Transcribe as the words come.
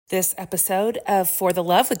This episode of For the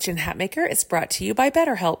Love with Jen Hatmaker is brought to you by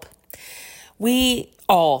BetterHelp. We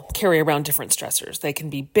all carry around different stressors. They can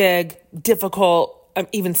be big, difficult,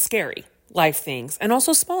 even scary life things, and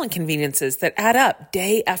also small inconveniences that add up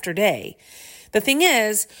day after day. The thing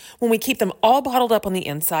is, when we keep them all bottled up on the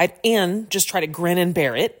inside and just try to grin and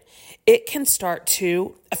bear it, it can start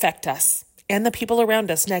to affect us and the people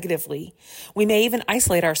around us negatively. We may even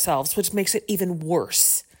isolate ourselves, which makes it even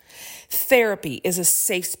worse. Therapy is a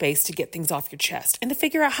safe space to get things off your chest and to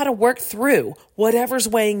figure out how to work through whatever's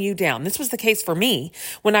weighing you down. This was the case for me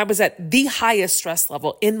when I was at the highest stress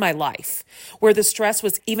level in my life, where the stress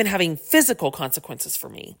was even having physical consequences for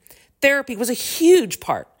me. Therapy was a huge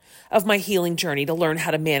part of my healing journey to learn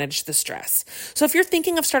how to manage the stress. So if you're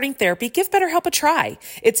thinking of starting therapy, give BetterHelp a try.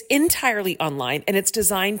 It's entirely online and it's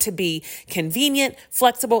designed to be convenient,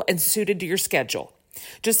 flexible, and suited to your schedule.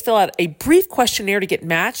 Just fill out a brief questionnaire to get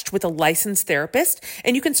matched with a licensed therapist,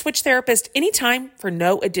 and you can switch therapist anytime for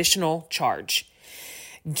no additional charge.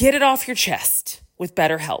 Get it off your chest with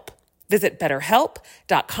BetterHelp. Visit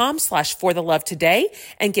betterhelp.com/forthelove today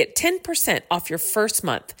and get 10% off your first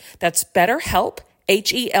month. That's BetterHelp,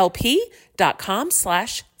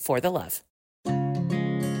 HELP.com/forthelove.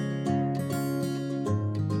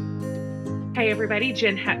 Hey everybody,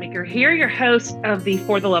 Jen Hatmaker here, your host of the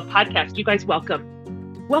For the Love podcast. You guys, welcome.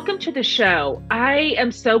 Welcome to the show. I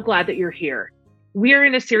am so glad that you're here. We're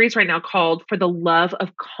in a series right now called For the Love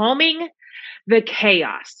of Calming the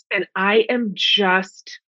Chaos, and I am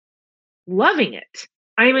just loving it.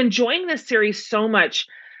 I am enjoying this series so much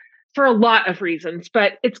for a lot of reasons,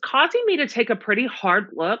 but it's causing me to take a pretty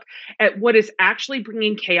hard look at what is actually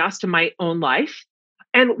bringing chaos to my own life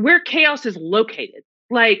and where chaos is located.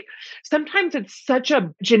 Like, sometimes it's such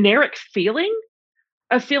a generic feeling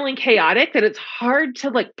of feeling chaotic that it's hard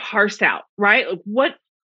to parse out, right? Like,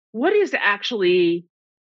 what is actually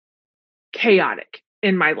chaotic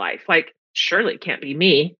in my life? Like, surely it can't be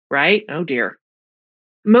me, right? Oh dear.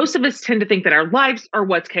 Most of us tend to think that our lives are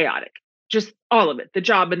what's chaotic. Just all of it, the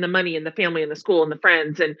job and the money and the family and the school and the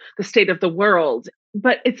friends and the state of the world.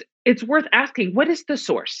 But it's worth asking, what is the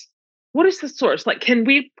source? What is the source? Like, can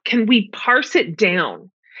we parse it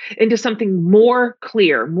down into something more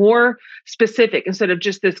clear, more specific, instead of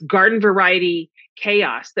just this garden variety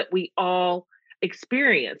chaos that we all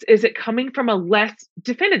experience? Is it coming from a less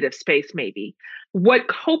definitive space, maybe? What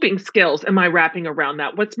coping skills am I wrapping around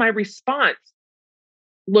that? What's my response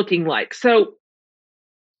looking like? So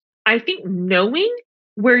I think knowing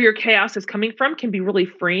where your chaos is coming from can be really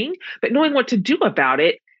freeing, but knowing what to do about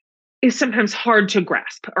it is sometimes hard to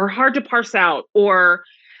grasp or hard to parse out or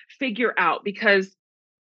figure out, because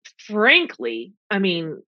frankly, I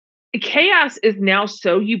mean, chaos is now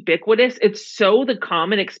so ubiquitous. It's so the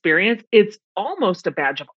common experience. It's almost a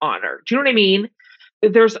badge of honor. Do you know what I mean?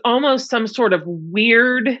 There's almost some sort of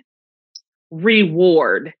weird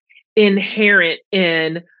reward inherent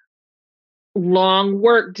in long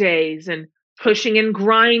work days and pushing and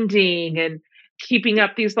grinding and keeping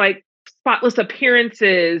up these spotless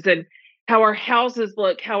appearances and how our houses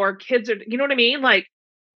look, how our kids are, you know what I mean? Like,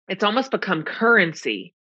 it's almost become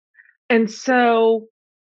currency. And so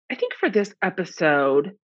I think for this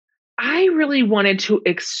episode, I really wanted to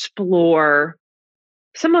explore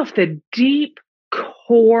some of the deep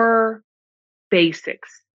core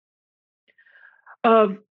basics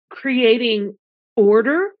of creating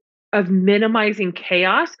order, of minimizing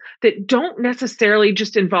chaos, that don't necessarily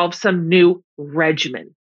just involve some new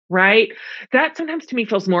regimen, right? That sometimes to me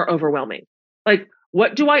feels more overwhelming. Like,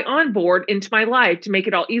 what do I onboard into my life to make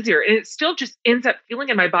it all easier? And it still just ends up feeling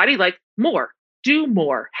in my body like more, do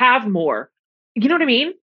more, have more. You know what I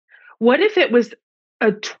mean? What if it was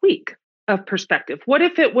a tweak of perspective? What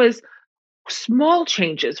if it was small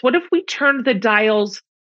changes? What if we turned the dials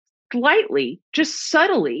slightly, just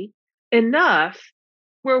subtly enough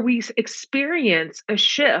where we experience a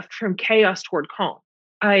shift from chaos toward calm?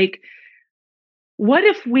 Like, what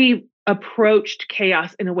if we approached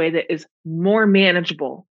chaos in a way that is more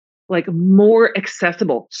manageable, like more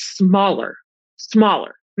accessible, smaller,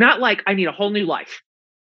 not like I need a whole new life,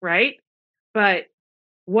 right? But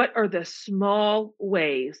what are the small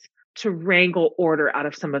ways to wrangle order out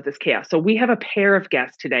of some of this chaos? So we have a pair of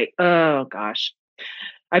guests today. Oh gosh,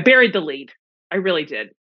 I buried the lead. I really did.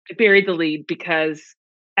 I buried the lead because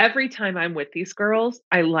every time I'm with these girls,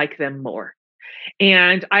 I like them more.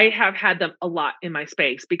 And I have had them a lot in my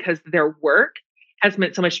space because their work has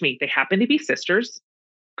meant so much to me. They happen to be sisters,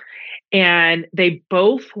 and they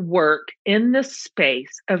both work in the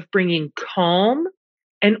space of bringing calm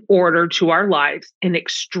and order to our lives in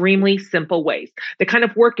extremely simple ways. They kind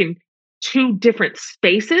of work in two different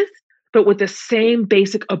spaces, but with the same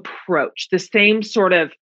basic approach, the same sort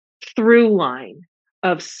of through line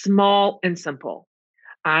of small and simple.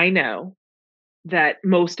 I know that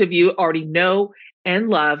most of you already know and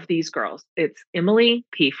love these girls. It's Emily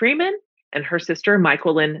P. Freeman and her sister,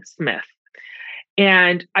 Myquillyn Smith.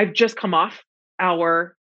 And I've just come off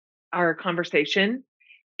our conversation,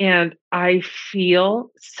 and I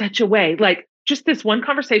feel such a way. Like, just this one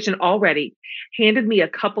conversation already handed me a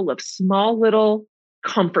couple of small little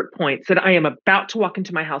comfort points that I am about to walk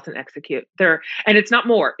into my house and execute. And it's not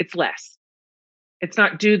more, it's less. It's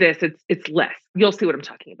not do this, it's less. You'll see what I'm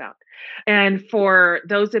talking about. And for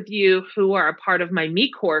those of you who are a part of my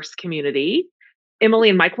Me Course community, Emily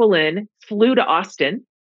and Myquillyn flew to Austin,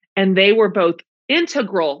 and they were both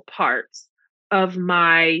integral parts of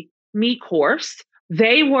my Me Course.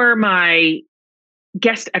 They were my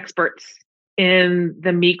guest experts in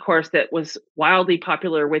the Me Course that was wildly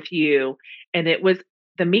popular with you. And it was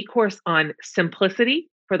the Me Course on simplicity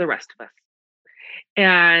for the rest of us.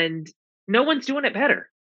 And no one's doing it better.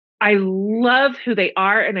 I love who they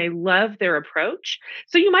are and I love their approach.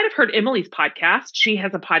 So you might have heard Emily's podcast. She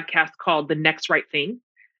has a podcast called The Next Right Thing.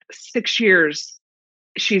 6 years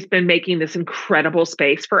she's been making this incredible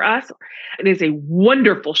space for us. It is a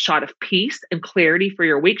wonderful shot of peace and clarity for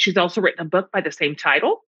your week. She's also written a book by the same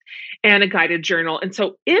title and a guided journal. And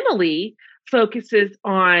so Emily focuses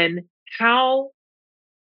on how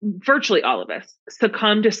virtually all of us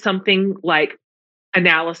succumb to something like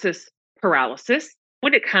analysis paralysis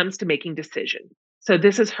when it comes to making decisions. So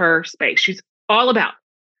this is her space. She's all about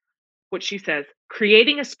what she says,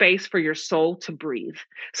 creating a space for your soul to breathe.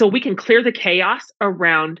 So we can clear the chaos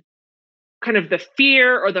around kind of the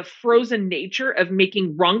fear or the frozen nature of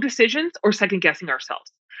making wrong decisions or second guessing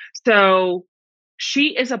ourselves. So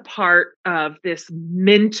she is a part of this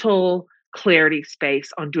mental clarity space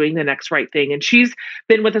on doing the next right thing. And she's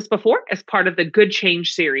been with us before as part of the Good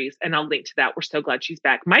Change series. And I'll link to that. We're so glad she's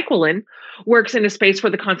back. Myquillyn works in a space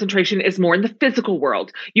where the concentration is more in the physical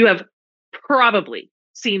world. You have probably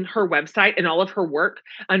seen her website and all of her work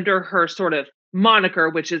under her sort of moniker,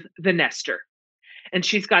 which is the Nester. And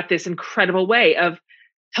she's got this incredible way of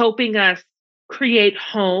helping us create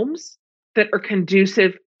homes that are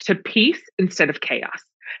conducive to peace instead of chaos.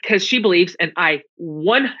 Because she believes, and I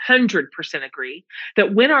 100% agree,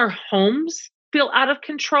 that when our homes feel out of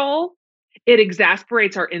control, it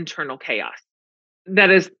exasperates our internal chaos. That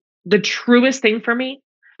is the truest thing for me.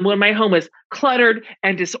 When my home is cluttered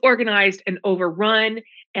and disorganized and overrun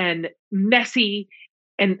and messy,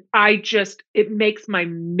 and it makes my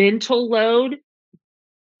mental load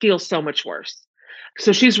feel so much worse.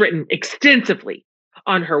 So she's written extensively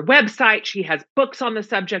on her website. She has books on the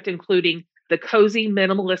subject, including The Cozy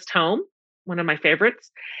Minimalist Home, one of my favorites.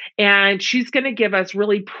 And she's going to give us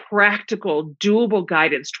really practical, doable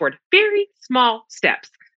guidance toward very small steps,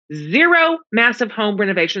 0 massive home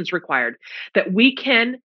renovations required, that we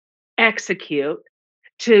can execute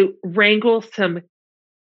to wrangle some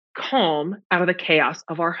calm out of the chaos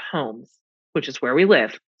of our homes, which is where we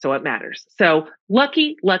live. So it matters. So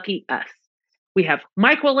lucky us. We have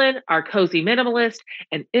Myquillyn, our cozy minimalist,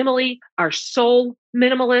 and Emily, our soul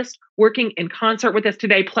minimalist, working in concert with us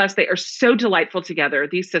today. Plus, they are so delightful together.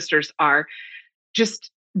 These sisters are just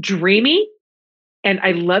dreamy, and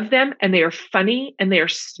I love them, and they are funny, and they are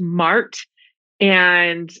smart.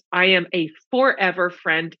 And I am a forever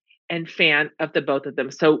friend and fan of the both of them.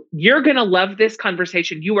 So you're going to love this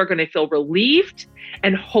conversation. You are going to feel relieved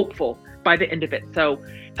and hopeful by the end of it. So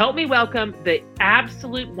help me welcome the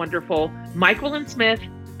absolute wonderful Myquillyn Smith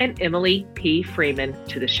and Emily P. Freeman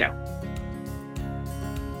to the show.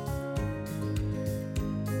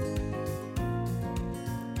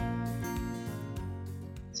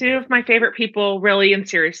 Two of my favorite people, really and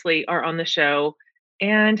seriously, are on the show.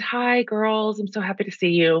 And hi, girls. I'm so happy to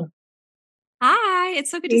see you. Hi,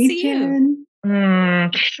 it's so good to see you.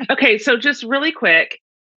 Okay, so just really quick,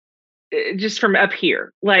 just from up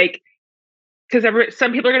here, like, because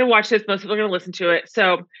some people are going to watch this, most people are going to listen to it.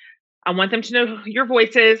 So I want them to know your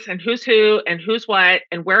voices and who's who and who's what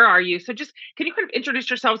and where are you. So just can you kind of introduce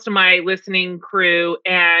yourselves to my listening crew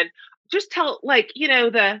and just tell, like,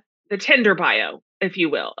 the Tinder bio, if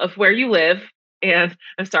you will, of where you live. And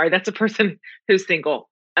I'm sorry, that's a person who's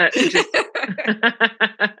single.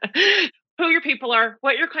 Who your people are,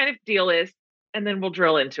 what your kind of deal is, and then we'll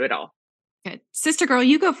drill into it all. Good. Sister girl,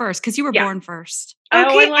 you go first because you were born first.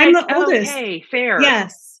 Okay, I'm the oldest. Okay, fair.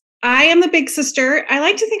 Yes. I am the big sister. I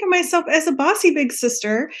like to think of myself as a bossy big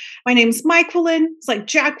sister. My name's Myquillyn. It's like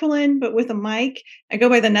Jacqueline, but with a Mike. I go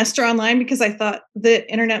by the Nestor online because I thought the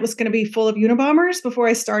internet was going to be full of Unabombers before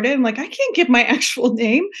I started. I'm like, I can't give my actual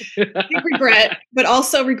name. Big regret, but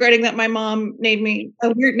also regretting that my mom named me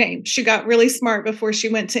a weird name. She got really smart before she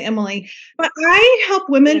went to Emily. But I help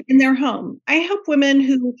women in their home. I help women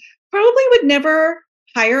who probably would never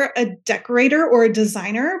hire a decorator or a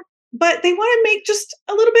designer, but they want to make just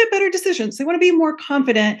a little bit better decisions. They want to be more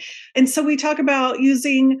confident. And so we talk about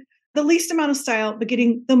using the least amount of style, but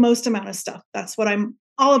getting the most amount of stuff. That's what I'm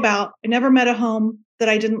all about. I never met a home that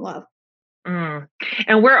I didn't love. And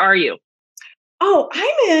where are you? Oh,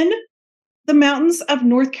 I'm in the mountains of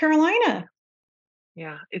North Carolina.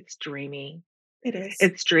 Yeah, it's dreamy. It is.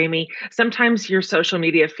 It's dreamy. Sometimes your social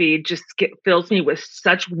media feed just fills me with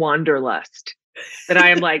such wanderlust that I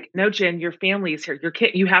am like, no, Jen, your family is here. Your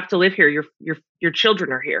kid, you have to live here. Your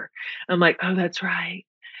children are here. I'm like, oh, that's right.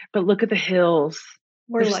 But look at the hills.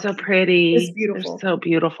 We're They're lucky. so pretty. It's beautiful. They're so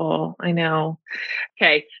beautiful. I know.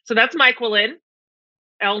 Okay, so that's Myquillyn,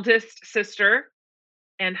 eldest sister.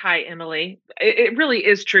 And hi, Emily. It really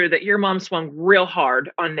is true that your mom swung real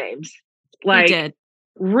hard on names. Like, he did.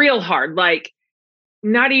 Real hard. Like,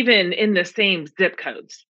 not even in the same zip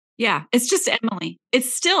codes. Yeah, it's just Emily.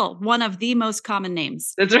 It's still one of the most common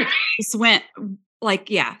names. That's right. Just went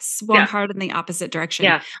swung hard in the opposite direction.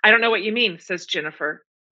 Yeah, I don't know what you mean, says Jennifer.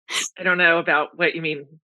 I don't know about what you mean.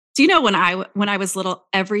 Do you know when I was little,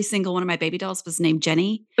 every single one of my baby dolls was named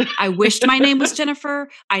Jenny? I wished my name was Jennifer.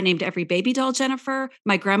 I named every baby doll Jennifer.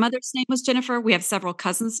 My grandmother's name was Jennifer. We have several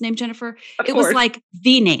cousins named Jennifer. It was like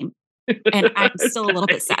the name. And I'm still a little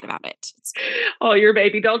bit sad about it. Oh, your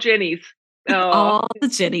baby doll Jennies. Oh. All the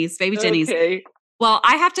Jennies, baby Jennies. Okay. Well,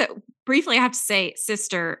 I have to say,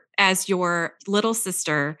 sister, as your little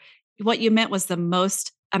sister, what you meant was the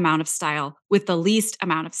most amount of style with the least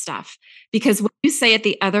amount of stuff. Because when you say it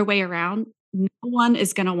the other way around, no one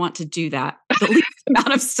is going to want to do that. The least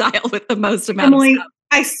amount of style with the most amount Emily, of stuff.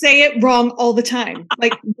 I say it wrong all the time.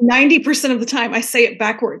 Like 90% of the time I say it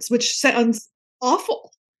backwards, which sounds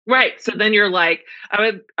awful. Right. So then you're like,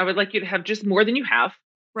 I would like you to have just more than you have.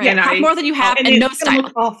 Right. And have more than you have and no style.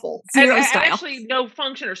 Awful. Zero style. Actually, no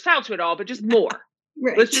function or style to it all, but just more.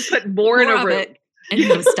 Right. Let's just put more in a room. And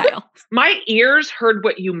no style. My ears heard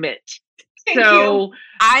what you meant. Thank you.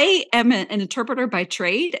 I am an interpreter by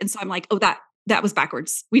trade. And so I'm like, oh, that was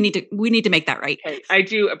backwards. We need to make that right. Okay. I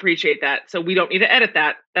do appreciate that. So we don't need to edit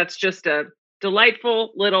that. That's just a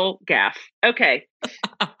delightful little gaffe. Okay.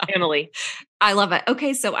 Emily. I love it.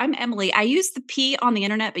 Okay. So I'm Emily. I use the P on the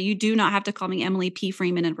internet, but you do not have to call me Emily P.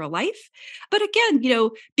 Freeman in real life. But again,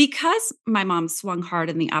 because my mom swung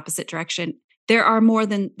hard in the opposite direction, there's more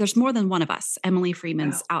than one of us, Emily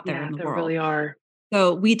Freemans out there in the world. There really are.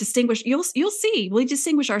 So we distinguish, you'll see, we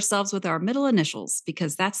distinguish ourselves with our middle initials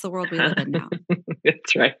because that's the world we live in now.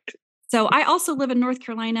 That's right. So I also live in North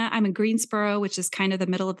Carolina. I'm in Greensboro, which is kind of the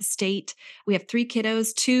middle of the state. We have 3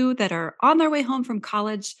 kiddos, 2 that are on their way home from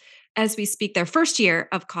college as we speak, their first year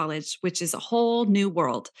of college, which is a whole new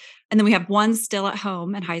world. And then we have 1 still at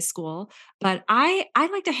home in high school. But I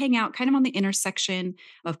like to hang out kind of on the intersection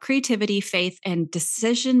of creativity, faith, and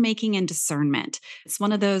decision-making and discernment. It's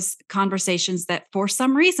one of those conversations that for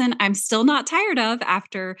some reason I'm still not tired of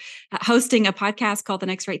after hosting a podcast called The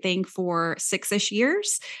Next Right Thing for 6-ish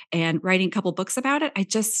years and writing a couple books about it. I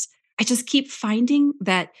just keep finding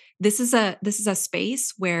that this is a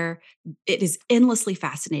space where it is endlessly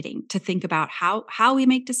fascinating to think about how we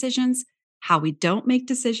make decisions, how we don't make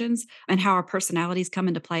decisions, and how our personalities come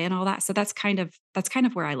into play and all that. So that's kind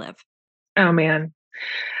of where I live. Oh man.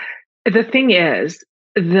 The thing is,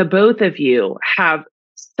 the both of you have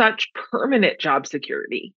such permanent job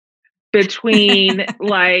security between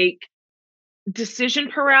like decision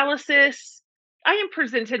paralysis. I am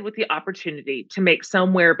presented with the opportunity to make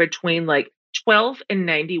somewhere between like 12 and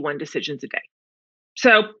 91 decisions a day.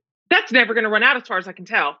 So that's never going to run out as far as I can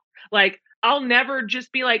tell. Like I'll never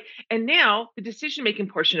just be like, and now the decision-making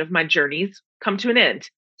portion of my journeys come to an end.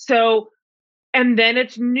 So, and then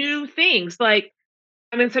it's new things. Like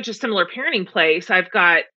I'm in such a similar parenting place. I've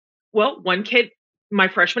got, one kid, my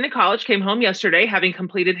freshman in college came home yesterday, having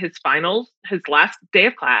completed his finals, his last day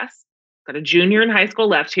of class. Got a junior in high school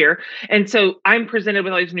left here. And so I'm presented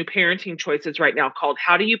with all these new parenting choices right now called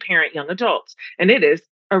How Do You Parent Young Adults? And it's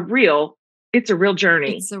a real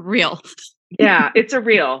journey. It's a real. Yeah, it's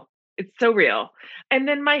so real. And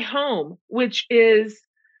then my home, which is,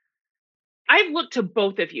 I've looked to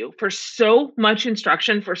both of you for so much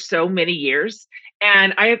instruction for so many years.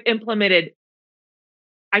 And I have implemented,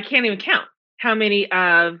 I can't even count how many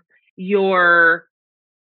of your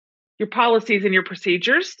your policies and your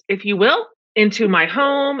procedures, if you will, into my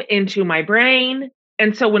home, into my brain.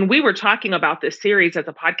 And so when we were talking about this series as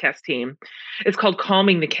a podcast team, it's called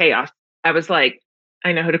Calming the Chaos. I was like,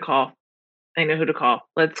 I know who to call. I know who to call.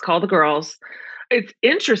 Let's call the girls. It's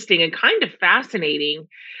interesting and kind of fascinating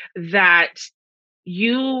that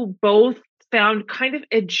you both found kind of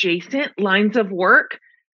adjacent lines of work.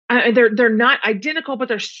 They're not identical, but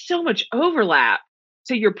there's so much overlap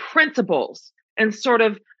to your principles and sort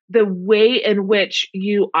of the way in which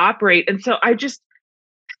you operate. And so how did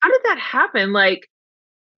that happen? Like,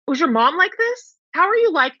 was your mom like this? How are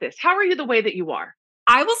you like this? How are you the way that you are?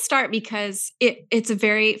 I will start because it's a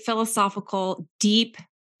very philosophical,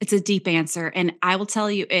 it's a deep answer. And I will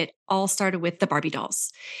tell you, it all started with the Barbie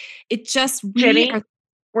dolls. It just, Jenny?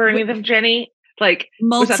 Were any of them Jenny? Like,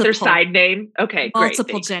 was that their side name? Okay, great.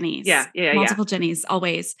 Multiple Jennies. Yeah. Multiple Jennies,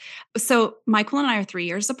 always. So Myquillyn and I are 3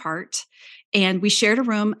 years apart, and we shared a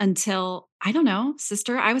room until, I don't know,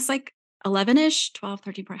 sister, I was like 11-ish, 12,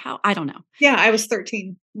 13, how? I don't know. Yeah, I was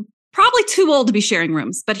 13. Probably too old to be sharing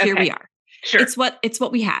rooms, but here we are. Sure. It's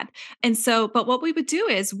what we had. And so, but what we would do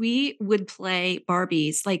is we would play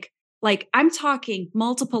Barbies, like I'm talking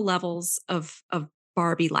multiple levels of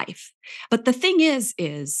Barbie life. But the thing is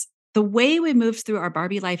the way we moved through our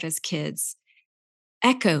Barbie life as kids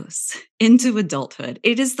echoes into adulthood.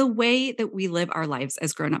 It is the way that we live our lives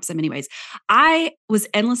as grown-ups in many ways. I was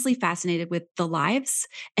endlessly fascinated with the lives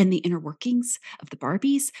and the inner workings of the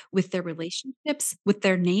Barbies, with their relationships, with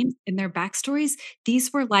their names and their backstories.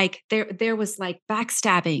 These were like, there was like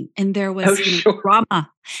backstabbing, and there was drama,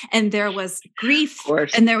 and there was grief,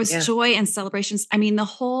 and there was joy and celebrations. I mean,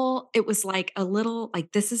 it was like a little,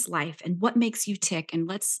 like, this is life and what makes you tick, and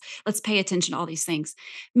let's pay attention to all these things.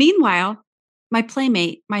 Meanwhile, my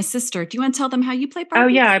playmate, my sister, do you want to tell them how you play Barbies? Oh,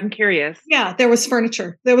 yeah, I'm curious. Yeah, there was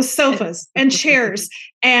furniture. There was sofas and chairs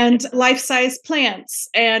and life-size plants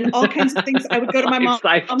and all kinds of things. I would go to my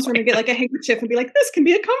mom's room and get like a handkerchief and be like, this can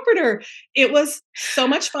be a comforter. It was so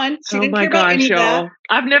much fun. She didn't care about any of that.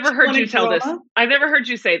 I've never heard you tell this. I've never heard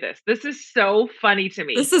you say this. This is so funny to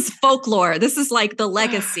me. This is folklore. This is like the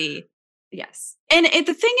legacy. Yes. And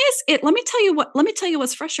the thing is, let me tell you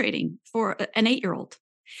what's frustrating for an 8-year-old.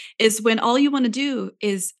 Is when all you want to do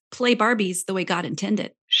is play Barbies the way God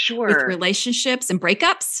intended. Sure. With relationships and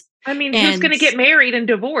breakups. I mean, who's going to get married and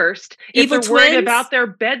divorced if they're worried about their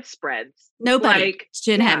bedspreads? Nobody.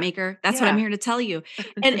 Jen Hatmaker. That's what I'm here to tell you.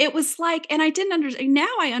 And it was like, and I didn't understand. Now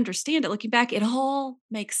I understand it. Looking back, it all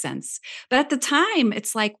makes sense. But at the time,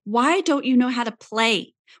 it's like, why don't you know how to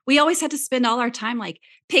play? We always had to spend all our time like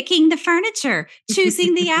picking the furniture,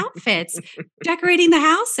 choosing the outfits, decorating the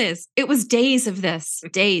houses. It was days of this,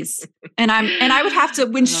 days. And I would have to,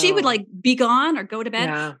 when she would like be gone or go to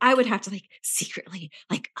bed, I would have to like secretly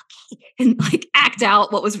like, okay, and like act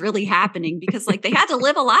out what was really happening, because like they had to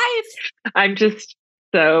live a life.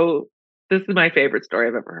 This is my favorite story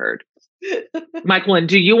I've ever heard. Myquillyn,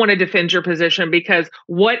 do you want to defend your position? Because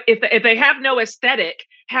what if they have no aesthetic,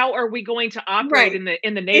 how are we going to operate in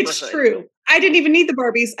the neighborhood? It's true. I didn't even need the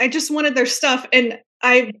Barbies. I just wanted their stuff. And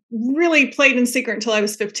I really played in secret until I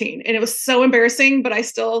was 15. And it was so embarrassing, but I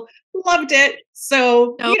still loved it.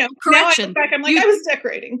 So, correction. Now I look back, I'm like, I was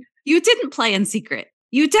decorating. You didn't play in secret.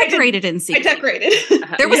 You decorated in secret. I decorated.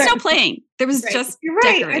 There was no playing. There was just You're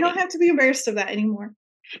right. decorating. I don't have to be embarrassed of that anymore.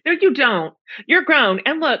 No, you don't. You're grown.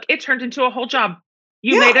 And look, it turned into a whole job.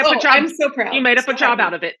 You made up a job. I'm so proud. You made up a job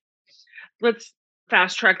out of it. Let's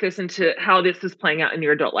fast track this into how this is playing out in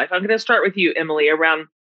your adult life. I'm going to start with you, Emily, around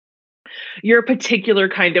your particular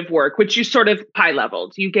kind of work, which you sort of high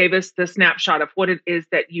leveled. You gave us the snapshot of what it is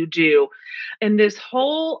that you do. And this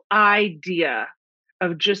whole idea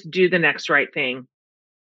of just do the next right thing,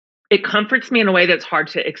 it comforts me in a way that's hard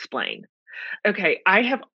to explain. Okay, I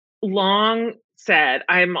have long said,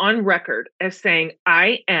 I'm on record as saying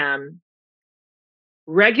I am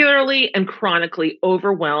regularly and chronically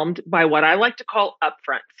overwhelmed by what I like to call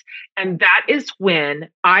upfronts. And that is when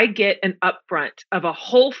I get an upfront of a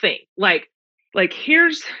whole thing. Like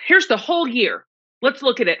here's the whole year. Let's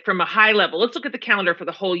look at it from a high level. Let's look at the calendar for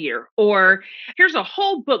the whole year. Or here's a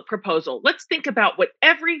whole book proposal. Let's think about what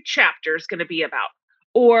every chapter is going to be about.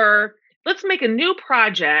 Or let's make a new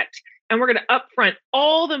project and we're going to upfront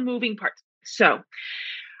all the moving parts. So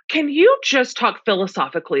can you just talk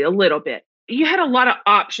philosophically a little bit? You had a lot of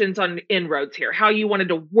options on inroads here, how you wanted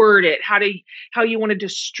to word it, how you wanted to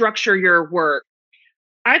structure your work.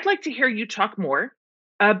 I'd like to hear you talk more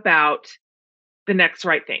about the next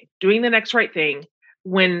right thing, doing the next right thing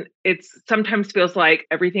when it sometimes feels like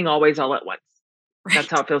everything always all at once. Right. That's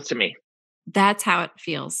how it feels to me. That's how it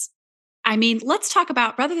feels. I mean, let's talk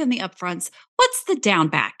about, rather than the upfronts, what's the down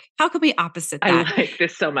back? How can we opposite I that? like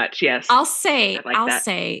this so much. Yes. I'll I like that.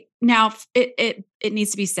 say now it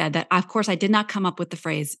needs to be said that of course I did not come up with the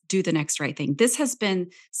phrase do the next right thing. This has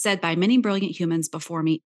been said by many brilliant humans before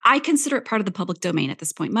me. I consider it part of the public domain at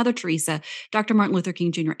this point. Mother Teresa, Dr. Martin Luther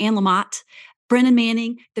King Jr., Anne Lamott, Brennan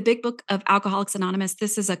Manning, the big book of Alcoholics Anonymous.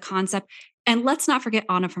 This is a concept. And let's not forget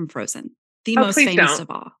Anna from Frozen, the Oh, most please famous don't.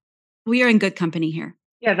 of all. We are in good company here.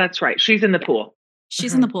 Yeah, that's right. She's in the pool.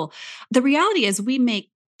 She's in the pool. The reality is we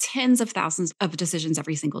make tens of thousands of decisions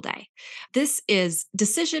every single day. This is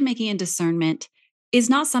decision making and discernment is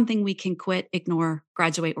not something we can quit, ignore,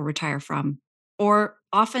 graduate, or retire from, or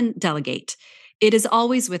often delegate. It is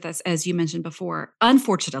always with us, as you mentioned before.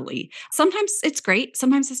 Unfortunately, sometimes it's great,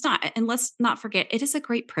 sometimes it's not. And let's not forget, it is a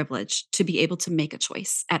great privilege to be able to make a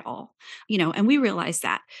choice at all, and we realize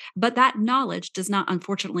that. But that knowledge does not,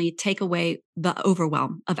 unfortunately, take away the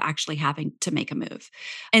overwhelm of actually having to make a move.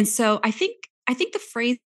 And so I think the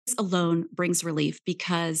phrase alone brings relief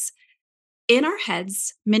because in our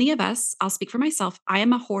heads, many of us, I'll speak for myself, I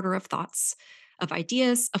am a hoarder of thoughts, of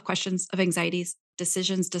ideas, of questions, of anxieties,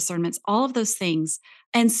 decisions, discernments, all of those things.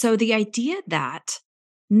 And so the idea that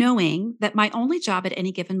knowing that my only job at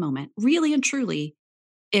any given moment, really and truly,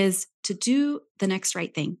 is to do the next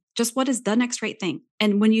right thing. Just what is the next right thing?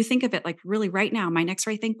 And when you think of it like really right now, my next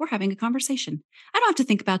right thing, we're having a conversation. I don't have to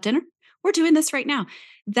think about dinner. We're doing this right now.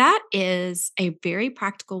 That is a very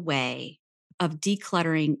practical way of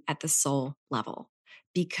decluttering at the soul level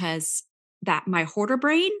because that my hoarder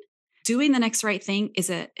brain doing the next right thing is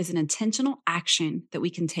an intentional action that we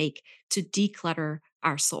can take to declutter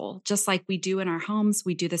our soul. Just like we do in our homes,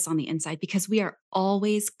 we do this on the inside because we are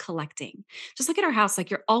always collecting. Just look at our house, like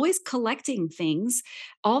you're always collecting things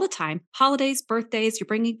all the time, holidays, birthdays, you're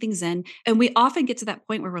bringing things in. And we often get to that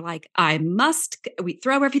point where we're like, we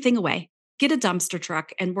throw everything away, get a dumpster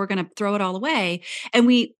truck, and we're going to throw it all away. And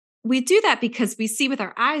we do that because we see with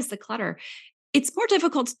our eyes the clutter. It's more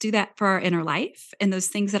difficult to do that for our inner life and those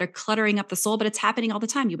things that are cluttering up the soul, but it's happening all the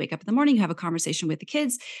time. You wake up in the morning, you have a conversation with the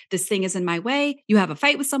kids. This thing is in my way. You have a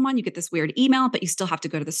fight with someone, you get this weird email, but you still have to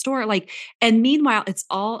go to the store. And meanwhile, it's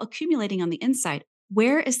all accumulating on the inside.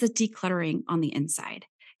 Where is the decluttering on the inside?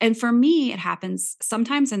 And for me, it happens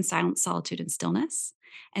sometimes in silent solitude and stillness.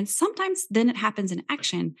 And sometimes then it happens in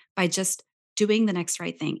action by just doing the next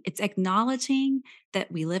right thing. It's acknowledging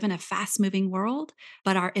that we live in a fast moving world,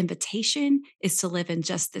 but our invitation is to live in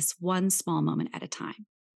just this one small moment at a time.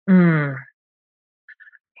 Mm.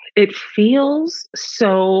 It feels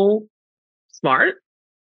so smart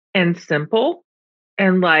and simple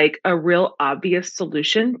and like a real obvious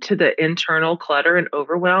solution to the internal clutter and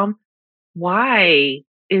overwhelm. Why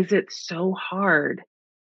is it so hard?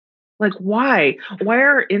 Like, why? Why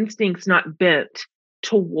are our instincts not bent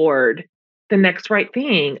toward the next right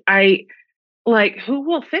thing? Who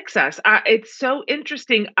will fix us? It's so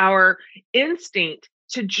interesting, our instinct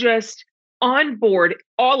to just onboard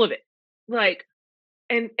all of it, like,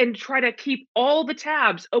 and try to keep all the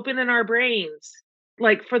tabs open in our brains,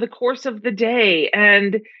 like for the course of the day.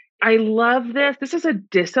 And I love this. This is a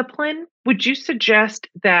discipline. Would you suggest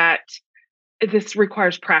that this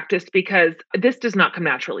requires practice? Because this does not come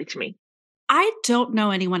naturally to me. I don't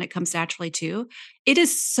know anyone it comes naturally to. It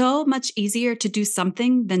is so much easier to do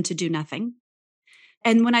something than to do nothing.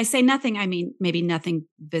 And when I say nothing, I mean maybe nothing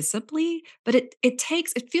visibly, but it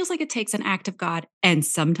feels like it takes an act of God, and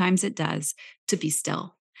sometimes it does, to be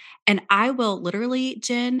still. And I will literally,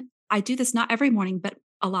 Jen, I do this not every morning, but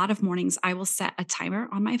a lot of mornings, I will set a timer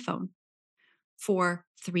on my phone for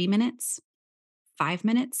 3 minutes, 5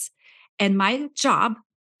 minutes. And my job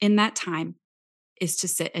in that time is to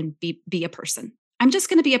sit and be a person. I'm just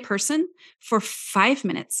going to be a person for 5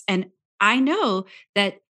 minutes. And I know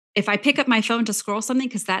that if I pick up my phone to scroll something,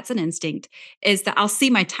 because that's an instinct, is that I'll see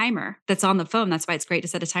my timer that's on the phone. That's why it's great to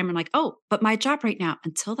set a timer. I'm like, oh, but my job right now,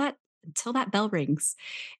 until that bell rings,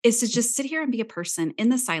 is to just sit here and be a person in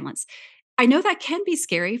the silence. I know that can be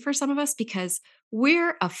scary for some of us because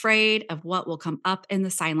we're afraid of what will come up in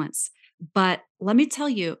the silence. But let me tell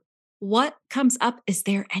you, what comes up is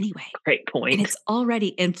there anyway. Great And point. it's already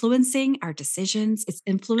influencing our decisions. It's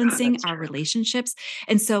God, influencing that's our true. relationships.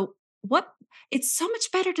 And so it's so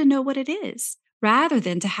much better to know what it is rather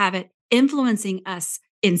than to have it influencing us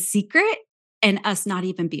in secret and us not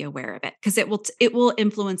even be aware of it, because it will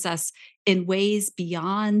influence us in ways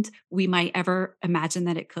beyond we might ever imagine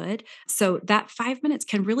that it could. So that 5 minutes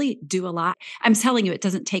can really do a lot. I'm telling you, it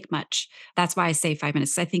doesn't take much. That's why I say 5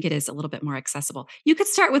 minutes, 'cause I think it is a little bit more accessible. You could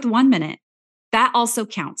start with 1 minute. That also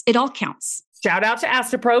counts. It all counts. Shout out to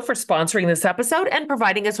Astapro for sponsoring this episode and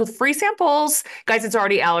providing us with free samples. Guys, it's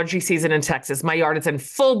already allergy season in Texas. My yard is in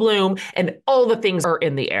full bloom and all the things are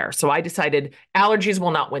in the air. So I decided allergies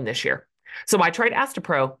will not win this year. So I tried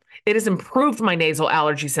Astapro. It has improved my nasal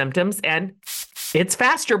allergy symptoms and it's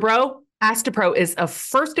faster, bro. Astapro is a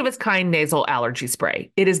first of its kind nasal allergy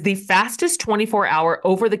spray. It is the fastest 24-hour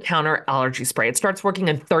over-the-counter allergy spray. It starts working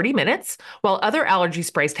in 30 minutes, while other allergy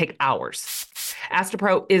sprays take hours.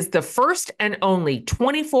 Astapro is the first and only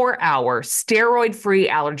 24-hour steroid-free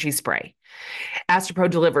allergy spray. Astapro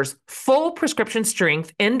delivers full prescription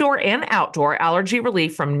strength indoor and outdoor allergy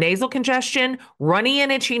relief from nasal congestion, runny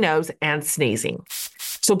and itchy nose, and sneezing.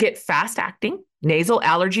 So get fast-acting nasal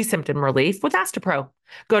allergy symptom relief with Astapro.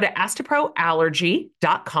 Go to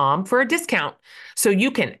astaproallergy.com for a discount so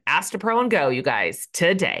you can Astapro and go, you guys,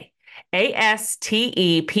 today.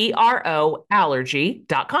 ASTEPRO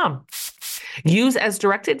allergy.com. Use as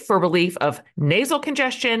directed for relief of nasal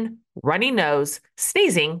congestion, runny nose,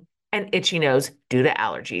 sneezing, and itchy nose due to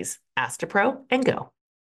allergies. Astapro and go.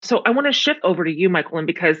 So I want to shift over to you, Myquillyn,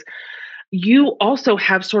 because you also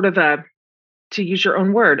have sort of a, to use your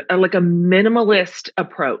own word, like a minimalist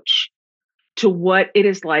approach to what it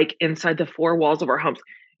is like inside the four walls of our homes.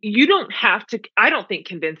 You don't have to, I don't think,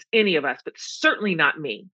 convince any of us, but certainly not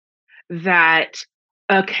me, that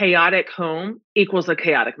a chaotic home equals a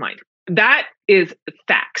chaotic mind. That is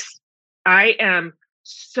facts. I am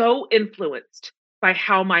so influenced by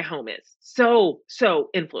how my home is. So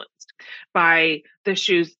influenced by the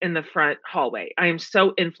shoes in the front hallway. I am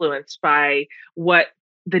so influenced by what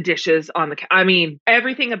the dishes on the, I mean,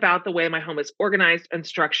 everything about the way my home is organized and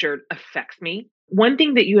structured affects me. One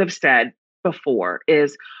thing that you have said before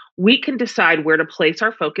is we can decide where to place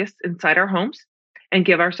our focus inside our homes and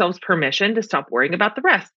give ourselves permission to stop worrying about the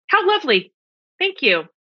rest. How lovely. Thank you.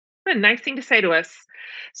 What a nice thing to say to us.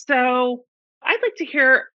 So I'd like to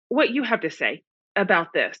hear what you have to say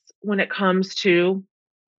about this when it comes to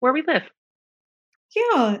where we live.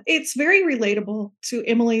 Yeah, it's very relatable to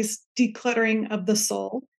Emily's decluttering of the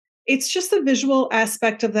soul. It's just the visual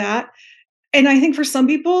aspect of that. And I think for some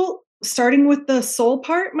people, starting with the soul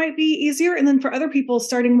part might be easier. And then for other people,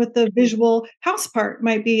 starting with the visual house part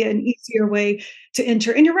might be an easier way to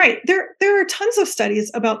enter. And you're right, there are tons of studies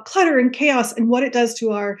about clutter and chaos and what it does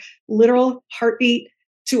to our literal heartbeat,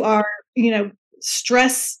 to our,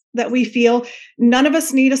 stress that we feel. None of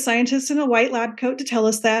us need a scientist in a white lab coat to tell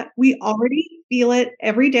us that. We already feel it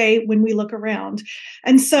every day when we look around.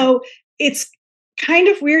 And so it's kind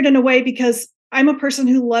of weird in a way because I'm a person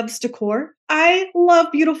who loves decor. I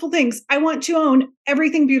love beautiful things. I want to own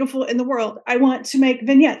everything beautiful in the world. I want to make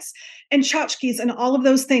vignettes and tchotchkes and all of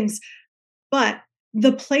those things. But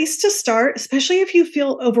the place to start, especially if you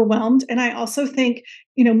feel overwhelmed, and I also think,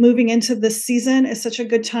 moving into this season is such a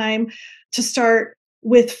good time to start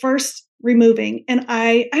with first removing. And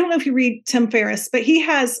I don't know if you read Tim Ferriss, but he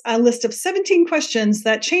has a list of 17 questions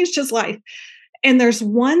that changed his life. And there's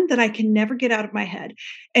one that I can never get out of my head.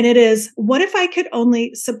 And it is, what if I could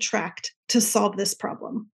only subtract to solve this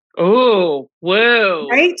problem? Oh, whoa.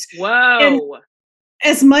 Right? Whoa. And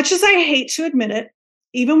as much as I hate to admit it,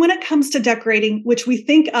 even when it comes to decorating, which we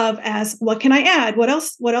think of as what can I add? What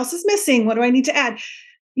else is missing? What do I need to add?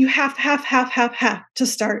 You have to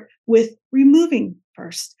start with removing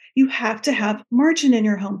first. You have to have margin in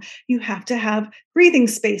your home. You have to have breathing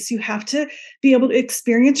space. You have to be able to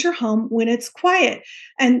experience your home when it's quiet.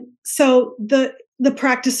 And so the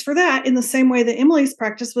practice for that, in the same way that Emily's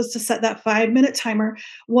practice was to set that 5-minute timer,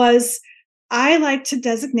 was I like to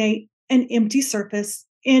designate an empty surface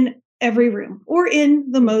in every room or in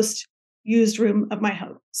the most used room of my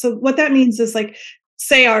home. So what that means is, like,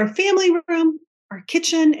 say our family room, our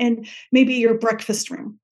kitchen, and maybe your breakfast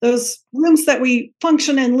room. Those rooms that we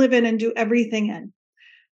function and live in and do everything in.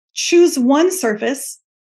 Choose one surface,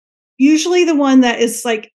 usually the one that is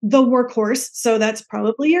like the workhorse. So that's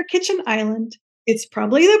probably your kitchen island. It's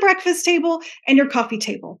probably the breakfast table and your coffee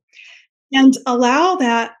table. And allow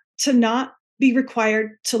that to not be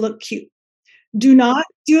required to look cute. Do not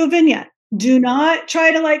do a vignette. Do not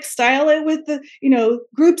try to style it with the,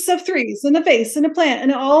 groups of threes and a vase and a plant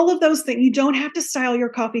and all of those things. You don't have to style your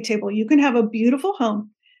coffee table. You can have a beautiful home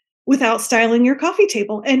without styling your coffee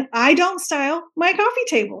table. And I don't style my coffee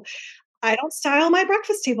table. I don't style my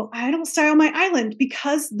breakfast table. I don't style my island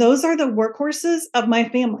because those are the workhorses of my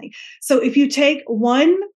family. So if you take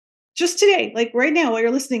one, just today, like right now while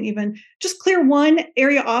you're listening, even just clear one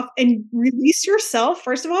area off and release yourself,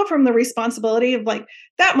 first of all, from the responsibility of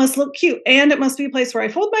that must look cute. And it must be a place where I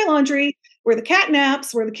fold my laundry, where the cat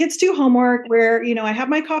naps, where the kids do homework, where, I have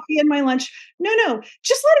my coffee and my lunch. No,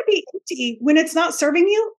 just let it be empty when it's not serving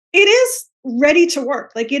you. It is ready to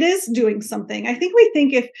work. Like it is doing something. I think we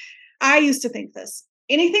think I used to think this,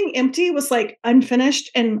 anything empty was like unfinished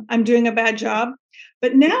and I'm doing a bad job.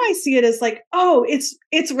 But now I see it as like, oh,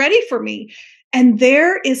 it's ready for me. And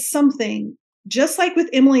there is something, just like with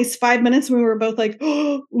Emily's 5 minutes when we were both like,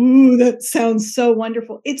 oh, ooh, that sounds so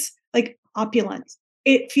wonderful. It's like opulent.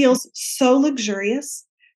 It feels so luxurious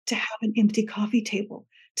to have an empty coffee table,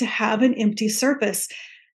 to have an empty surface.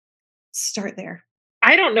 Start there.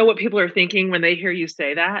 I don't know what people are thinking when they hear you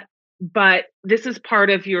say that, but this is part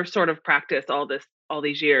of your sort of practice all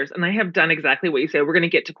these years. And I have done exactly what you said. We're going to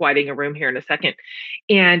get to quieting a room here in a second.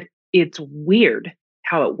 And it's weird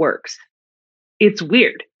how it works. It's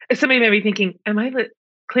weird. Somebody may be thinking, am I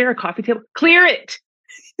clear a coffee table? Clear it.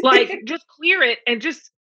 Like just clear it and just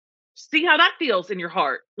see how that feels in your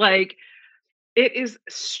heart. Like it is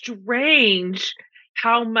strange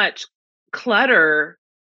how much clutter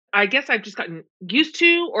I guess I've just gotten used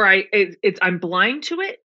to, or I'm blind to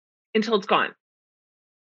it until it's gone.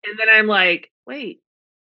 And then I'm like, wait,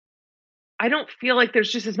 I don't feel like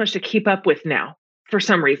there's just as much to keep up with now for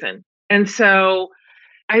some reason. And so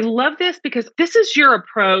I love this because this is your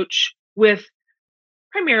approach with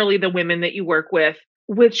primarily the women that you work with,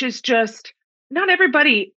 which is just not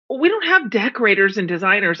everybody. We don't have decorators and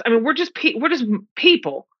designers. I mean, we're just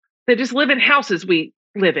people that just live in houses we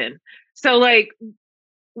live in. So like,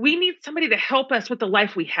 we need somebody to help us with the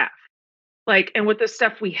life we have, like, and with the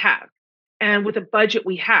stuff we have and with the budget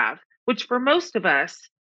we have, which for most of us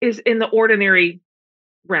is in the ordinary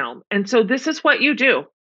realm. And so this is what you do.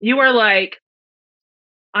 You are like,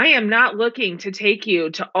 I am not looking to take you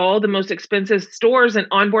to all the most expensive stores and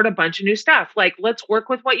onboard a bunch of new stuff. Like, let's work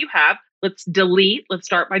with what you have. Let's delete. Let's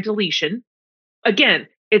start by deletion. Again,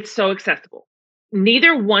 it's so accessible.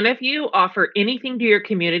 Neither one of you offer anything to your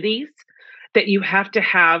communities that you have to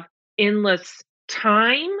have endless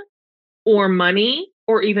time or money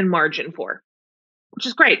or even margin for, which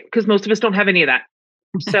is great because most of us don't have any of that.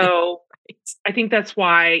 So I think that's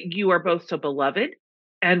why you are both so beloved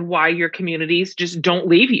and why your communities just don't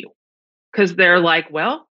leave you, because they're like,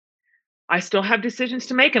 well, I still have decisions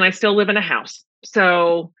to make and I still live in a house.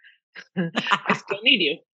 So I still need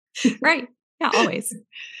you. Right. Yeah, always.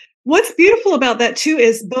 What's beautiful about that too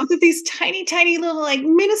is both of these tiny, tiny little like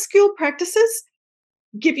minuscule practices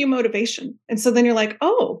give you motivation. And so then you're like,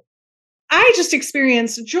 oh, I just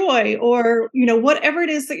experienced joy or, whatever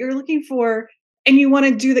it is that you're looking for. And you want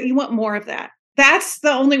to do that. You want more of that. That's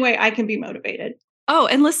the only way I can be motivated. Oh,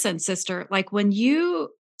 and listen, sister, like when you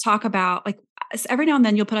talk about like every now and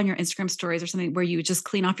then you'll put on your Instagram stories or something where you just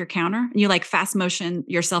clean off your counter and you like fast motion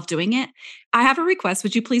yourself doing it. I have a request.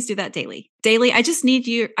 Would you please do that daily? Daily. I just need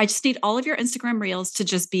all of your Instagram reels to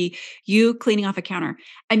just be you cleaning off a counter.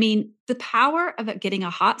 I mean, the power of getting a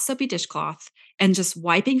hot soapy dishcloth and just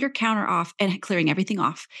wiping your counter off and clearing everything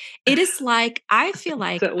off. It is like, I feel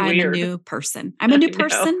like I'm a new person. I'm a new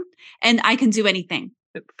person and I can do anything.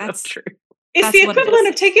 That's true. It's the equivalent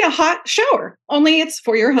of taking a hot shower, only it's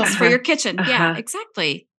for your home. It's for your kitchen. Yeah,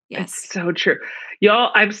 exactly. Yes. It's so true.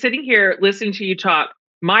 Y'all, I'm sitting here listening to you talk.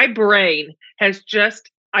 My brain has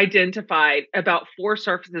just identified about 4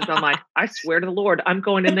 surfaces. I'm like, I swear to the Lord, I'm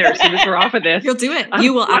going in there as soon as we're off of this. You'll do it.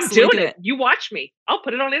 You will absolutely do it. You watch me. I'll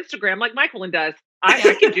put it on Instagram like Myquillyn does. I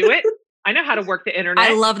can do it. I know how to work the internet.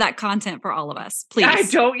 I love that content for all of us.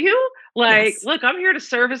 Please. Don't you? Like, yes. Look, I'm here to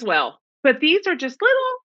serve as well. But these are just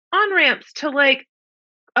little on-ramps to like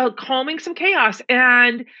calming some chaos.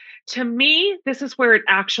 And to me, this is where it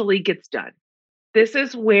actually gets done. This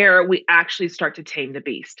is where we actually start to tame the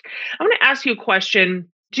beast. I want to ask you a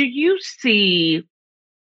question. Do you see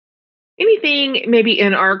anything maybe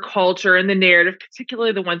in our culture and the narrative,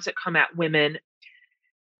 particularly the ones that come at women,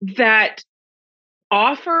 that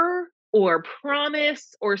offer or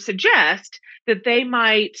promise or suggest that they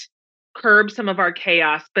might curb some of our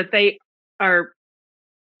chaos, but they are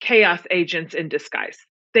chaos agents in disguise?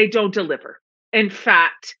 They don't deliver. In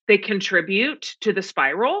fact, they contribute to the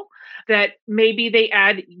spiral, that maybe they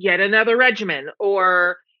add yet another regimen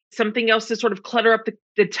or something else to sort of clutter up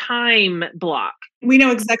the time block. We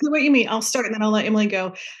know exactly what you mean. I'll start and then I'll let Emily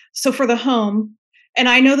go. So for the home, and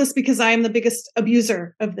I know this because I am the biggest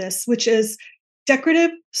abuser of this, which is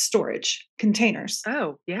decorative storage containers.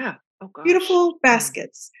 Oh, yeah. Oh, gosh. Beautiful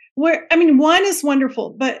baskets. One is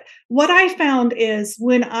wonderful, but what I found is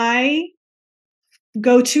when I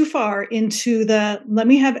go too far into let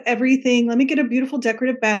me have everything, let me get a beautiful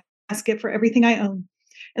decorative basket for everything I own,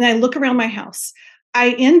 and I look around my house,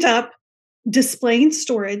 I end up displaying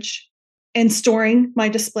storage and storing my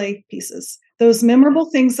display pieces. Those memorable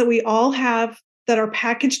things that we all have that are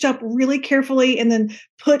packaged up really carefully and then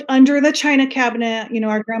put under the china cabinet,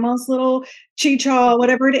 our grandma's little chicha,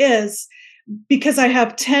 whatever it is, because I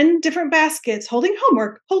have 10 different baskets holding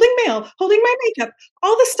homework, holding mail, holding my makeup,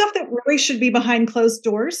 all the stuff that really should be behind closed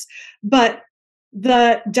doors. But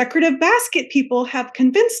the decorative basket people have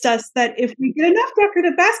convinced us that if we get enough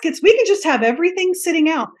decorative baskets, we can just have everything sitting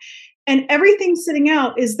out. And everything sitting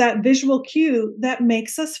out is that visual cue that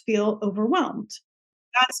makes us feel overwhelmed.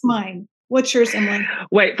 That's mine. What's yours, Emily?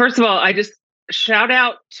 Wait, first of all, I just shout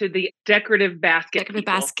out to the decorative basket people.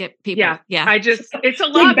 Yeah. It's a Big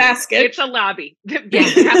lobby. basket. It's a lobby. The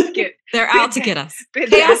big basket. They're out to get us. Big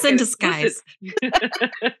Chaos basket. in disguise.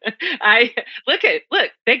 Look,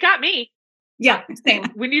 they got me. Yeah, same.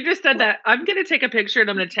 When you just said that, I'm going to take a picture and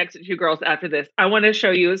I'm going to text it to you girls after this. I want to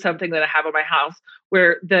show you something that I have in my house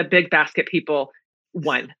where the big basket people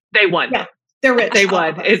won. They won. Yeah, they're rich. They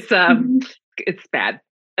won. It's bad.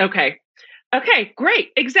 Okay, great.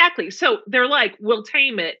 Exactly. So they're like, we'll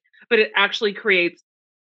tame it, but it actually creates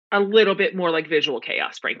a little bit more like visual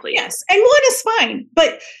chaos, frankly. Yes. And one is fine,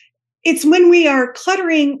 but it's when we are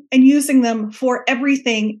cluttering and using them for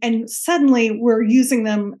everything, and suddenly we're using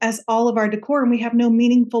them as all of our decor and we have no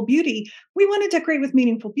meaningful beauty. We want to decorate with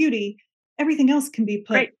meaningful beauty. Everything else can be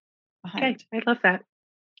put behind. Okay. I love that.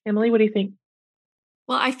 Emily, what do you think?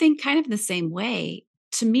 Well, I think kind of in the same way.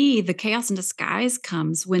 To me, the chaos in disguise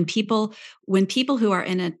comes when people who are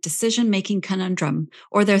in a decision-making conundrum,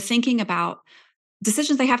 or they're thinking about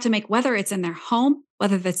decisions they have to make, whether it's in their home,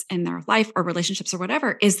 whether that's in their life or relationships or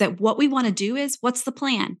whatever, is that what we want to do is, what's the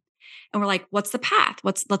plan? And we're like, what's the path?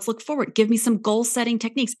 Let's look forward. Give me some goal setting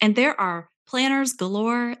techniques. And there are planners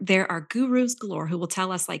galore. There are gurus galore who will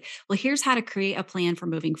tell us like, well, here's how to create a plan for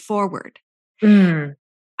moving forward.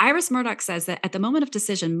 Iris Murdoch says that at the moment of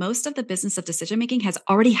decision, most of the business of decision-making has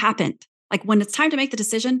already happened. Like when it's time to make the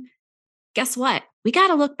decision, guess what? We got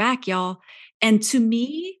to look back, y'all. And to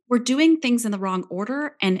me, we're doing things in the wrong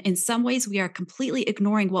order. And in some ways, we are completely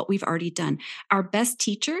ignoring what we've already done. Our best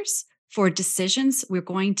teachers for decisions we're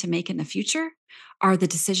going to make in the future are the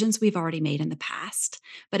decisions we've already made in the past.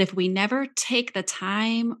 But if we never take the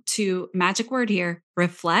time to, magic word here,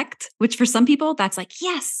 reflect, which for some people, that's like,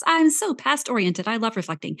 yes, I'm so past oriented. I love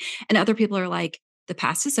reflecting. And other people are like, the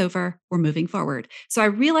past is over. We're moving forward. So I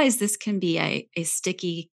realize this can be a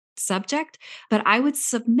sticky subject, but I would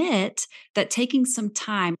submit that taking some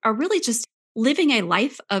time, or really just living a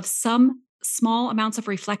life of some small amounts of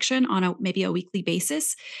reflection on maybe a weekly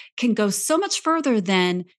basis, can go so much further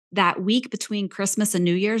than that week between Christmas and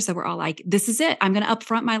New Year's that we're all like, this is it. I'm going to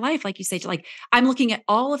upfront my life. Like you say, like, I'm looking at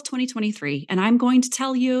all of 2023 and I'm going to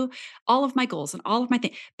tell you all of my goals and all of my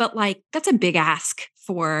things. But like, that's a big ask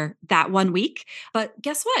for that 1 week. But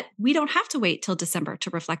guess what? We don't have to wait till December to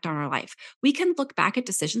reflect on our life. We can look back at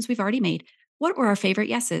decisions we've already made. What were our favorite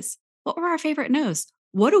yeses? What were our favorite nos?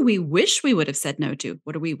 What do we wish we would have said no to?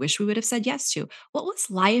 What do we wish we would have said yes to? What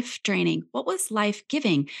was life draining? What was life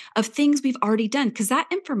giving of things we've already done? Because that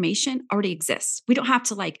information already exists. We don't have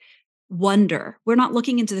to like wonder. We're not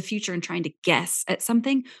looking into the future and trying to guess at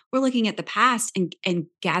something. We're looking at the past and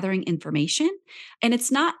gathering information. And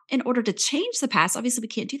it's not in order to change the past. Obviously, we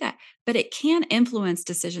can't do that, but it can influence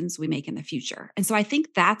decisions we make in the future. And so I think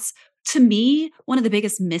that's, to me, one of the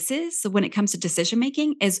biggest misses when it comes to decision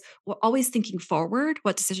making is we're always thinking forward.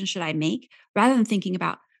 What decision should I make? Rather than thinking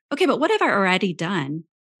about, okay, but what have I already done?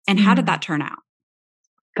 And how did that turn out?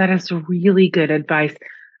 That is really good advice.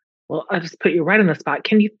 Well, I'll just put you right on the spot.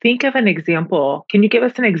 Can you think of an example? Can you give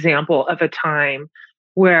us an example of a time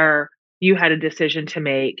where you had a decision to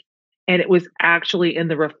make and it was actually in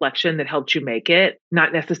the reflection that helped you make it,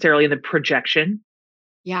 not necessarily in the projection?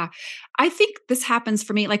 Yeah. I think this happens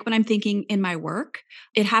for me, like when I'm thinking in my work,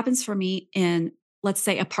 it happens for me in, let's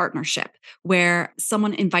say, a partnership where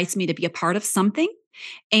someone invites me to be a part of something.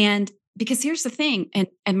 And because here's the thing,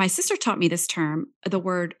 and my sister taught me this term, the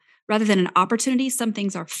word, rather than an opportunity, some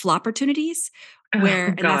things are flopportunities, where,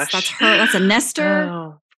 and that's a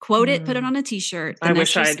Nestor. Quote it, put it on a t-shirt. I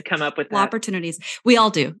wish I'd come up with that. Opportunities. We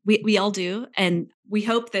all do. We all do. And we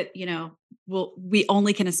hope that, we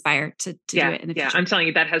only can aspire to do it in the future. Yeah, I'm telling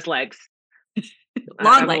you, that has legs.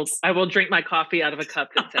 Long legs. I will drink my coffee out of a cup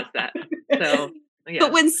that says that. So, yeah.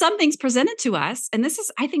 But when something's presented to us, and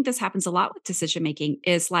I think this happens a lot with decision making,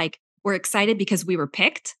 is like, we're excited because we were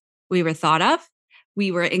picked, we were thought of, we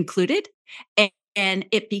were included. And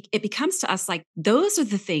it becomes to us like, those are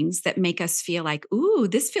the things that make us feel like, ooh,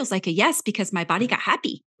 this feels like a yes, because my body got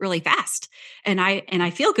happy really fast. And I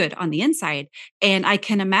feel good on the inside. And I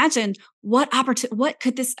can imagine what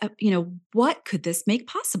could this make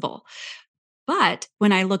possible? But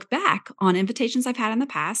when I look back on invitations I've had in the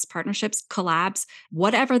past, partnerships, collabs,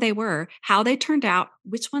 whatever they were, how they turned out,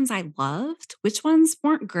 which ones I loved, which ones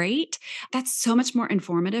weren't great, that's so much more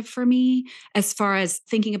informative for me as far as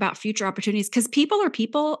thinking about future opportunities. Because people are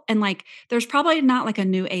people, and like there's probably not like a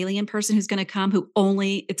new alien person who's going to come who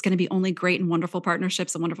only it's going to be only great and wonderful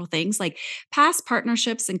partnerships and wonderful things. Like past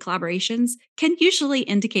partnerships and collaborations can usually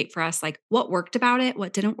indicate for us like what worked about it,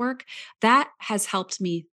 what didn't work. That has helped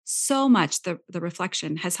me so much. The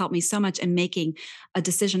reflection has helped me so much in making a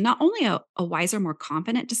decision, not only a wiser, more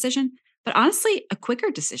confident decision, but honestly, a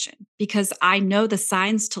quicker decision because I know the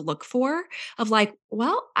signs to look for of like,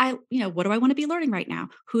 well, what do I want to be learning right now?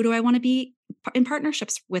 Who do I want to be in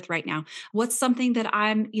partnerships with right now? What's something that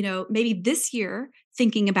I'm, maybe this year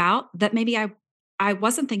thinking about that maybe I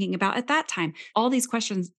wasn't thinking about at that time. All these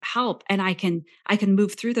questions help and I can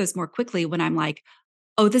move through those more quickly when I'm like,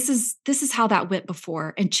 oh, this is how that went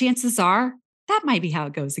before. And chances are that might be how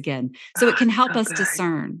it goes again. So it can help So us good.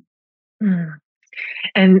 discern. Mm.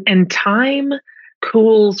 And time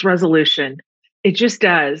cools resolution. It just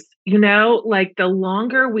does. Like the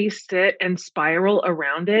longer we sit and spiral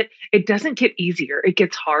around it, it doesn't get easier. It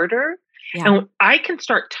gets harder. Yeah. And I can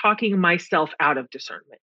start talking myself out of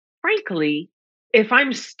discernment. Frankly, if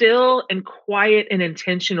I'm still and quiet and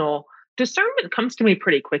intentional, discernment comes to me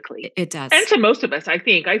pretty quickly. It does. And to most of us, I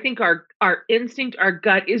think. I think our instinct, our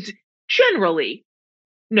gut is generally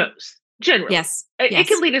knows. Generally. Yes. It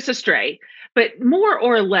can lead us astray, but more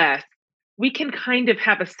or less, we can kind of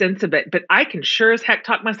have a sense of it, but I can sure as heck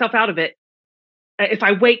talk myself out of it if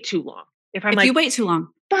I wait too long. If you wait too long.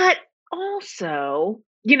 But also,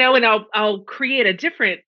 and I'll create a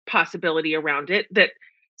different possibility around it that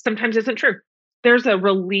sometimes isn't true. There's a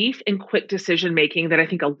relief in quick decision making that I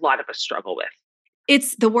think a lot of us struggle with.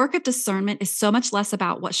 It's the work of discernment is so much less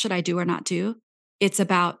about what should I do or not do. It's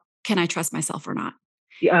about, can I trust myself or not?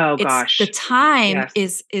 Oh It's gosh. the time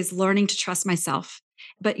Yes. is learning to trust myself.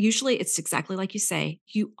 But usually it's exactly like you say,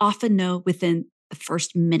 you often know within the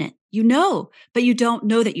first minute, but you don't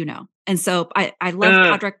know that you know. And so I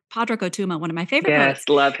love Padraig Otuma, one of my favorite poets,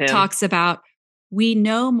 love him. talks about we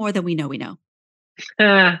know more than we know we know.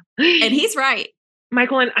 And he's right.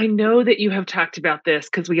 Myquillyn, I know that you have talked about this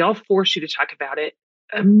because we all force you to talk about it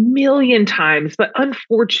a million times, but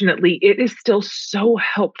unfortunately, it is still so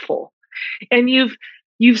helpful. And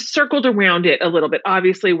you've circled around it a little bit.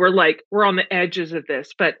 Obviously, we're on the edges of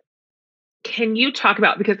this, but can you talk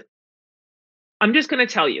about, because I'm just going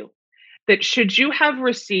to tell you that should you have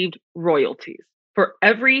received royalties for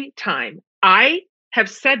every time I have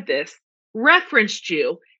said this, referenced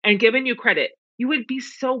you, and given you credit, you would be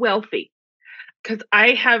so wealthy. Because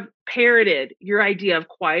I have parroted your idea of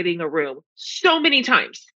quieting a room so many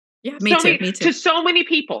times. Yeah, me too. To so many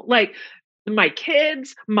people, like my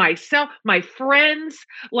kids, myself, my friends.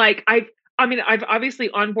 Like I've obviously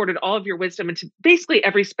onboarded all of your wisdom into basically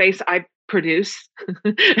every space I produce.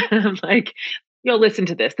 I'm like, listen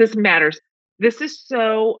to this. This matters. This is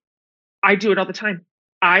so. I do it all the time.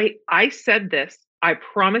 I said this. I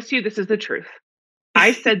promise you, this is the truth.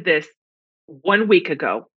 I said this 1 week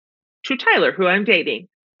ago to Tyler, who I'm dating,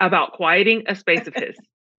 about quieting a space of his.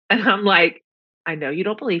 And I'm like, I know you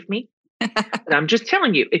don't believe me, but I'm just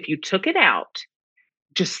telling you, if you took it out,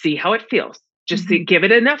 just see how it feels. Just give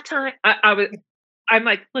it enough time. I'm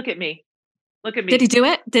like, look at me. Look at me. Did he do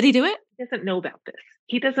it? He doesn't know about this.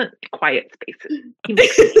 He doesn't quiet spaces. He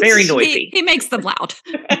makes them very noisy. He makes them loud.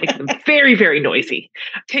 He makes them very, very noisy.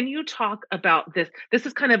 Can you talk about this? This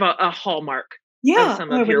is kind of a hallmark of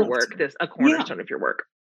some of your work, a cornerstone of your work.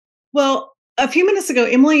 Well, a few minutes ago,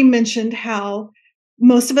 Emily mentioned how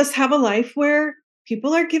most of us have a life where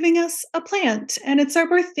people are giving us a plant and it's our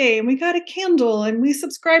birthday and we got a candle and we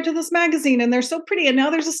subscribe to this magazine and they're so pretty and now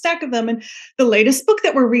there's a stack of them and the latest book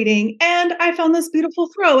that we're reading and I found this beautiful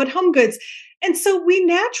throw at Home Goods. And so we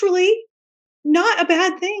naturally, not a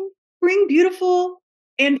bad thing, bring beautiful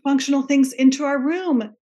and functional things into our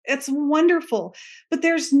room. It's wonderful. But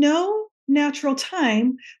there's no natural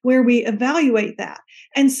time where we evaluate that.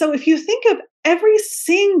 And so if you think of every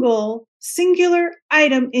singular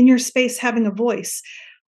item in your space having a voice,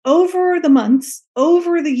 over the months,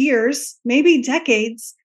 over the years, maybe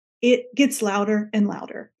decades, it gets louder and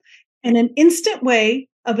louder. And an instant way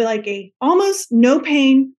of like a almost no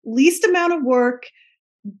pain, least amount of work,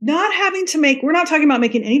 not having to we're not talking about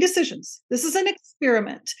making any decisions. This is an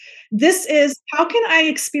experiment. This is, how can I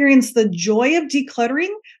experience the joy of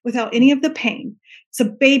decluttering without any of the pain? It's a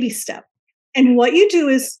baby step. And what you do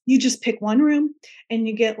is you just pick one room and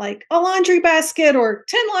you get like a laundry basket or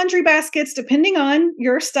 10 laundry baskets, depending on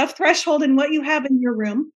your stuff threshold and what you have in your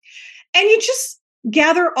room. And you just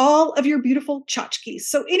gather all of your beautiful tchotchkes.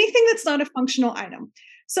 So anything that's not a functional item.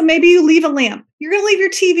 So maybe you leave a lamp, you're going to leave your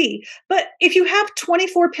TV. But if you have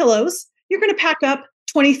 24 pillows, you're going to pack up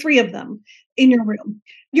 23 of them in your room.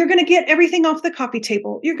 You're going to get everything off the coffee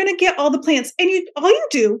table. You're going to get all the plants. And all you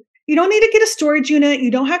do, you don't need to get a storage unit. You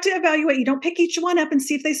don't have to evaluate. You don't pick each one up and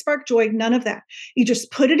see if they spark joy. None of that. You just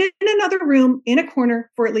put it in another room in a corner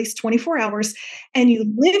for at least 24 hours, and you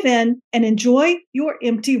live in and enjoy your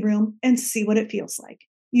empty room and see what it feels like.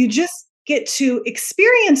 You just get to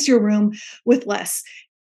experience your room with less.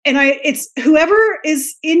 And it's whoever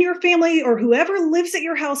is in your family or whoever lives at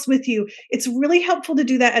your house with you, it's really helpful to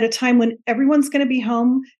do that at a time when everyone's going to be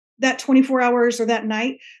home that 24 hours or that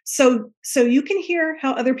night. So you can hear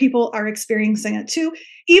how other people are experiencing it too.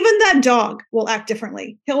 Even that dog will act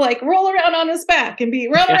differently. He'll like roll around on his back and be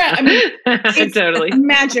rolling around. I mean, it's totally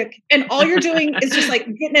magic. And all you're doing is just like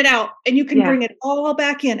getting it out, and you can bring it all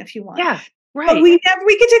back in if you want. Yeah, right. But we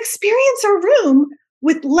get to experience our room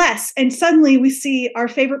with less. And suddenly we see our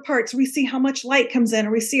favorite parts. We see how much light comes in,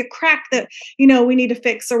 or we see a crack that, we need to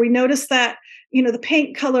fix, or we notice that, the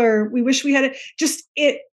paint color, we wish we had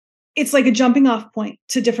it. It's like a jumping off point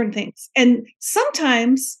to different things. And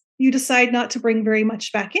sometimes you decide not to bring very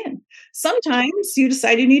much back in. Sometimes you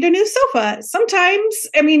decide you need a new sofa. Sometimes,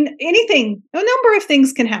 anything, a number of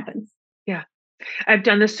things can happen. Yeah. I've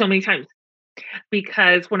done this so many times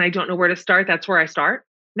because when I don't know where to start, that's where I start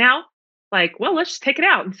now. Like, well, let's just take it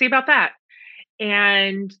out and see about that.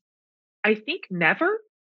 And I think never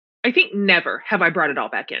have I brought it all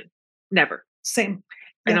back in. Never. Same.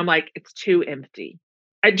 And I'm like, it's too empty.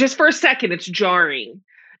 Just for a second, it's jarring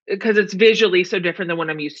because it's visually so different than what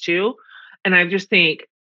I'm used to. And I just think,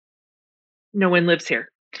 no one lives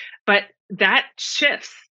here. But that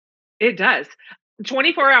shifts. It does.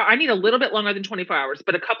 24 hours, I need a little bit longer than 24 hours,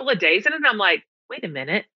 but a couple of days in it, I'm like, wait a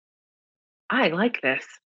minute. I like this.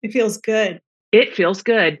 It feels good. It feels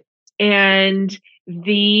good. And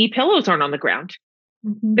the pillows aren't on the ground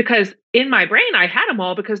because in my brain, I had them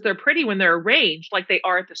all because they're pretty when they're arranged like they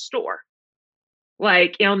are at the store,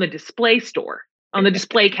 like on the display store, on the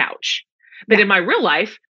display couch. But in my real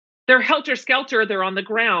life, they're helter-skelter. They're on the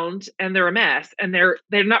ground and they're a mess and they're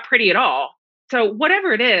not pretty at all. So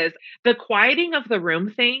whatever it is, the quieting of the room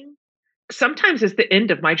thing sometimes is the end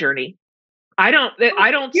of my journey. I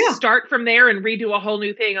don't start from there and redo a whole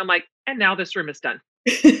new thing. I'm like, and now this room is done.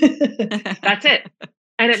 That's it.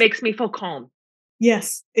 And it makes me feel calm.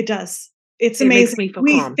 Yes, it does. It's amazing. Makes me feel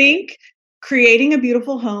we calm. think creating a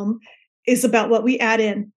beautiful home is about what we add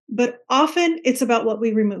in, but often it's about what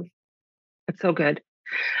we remove. That's so good.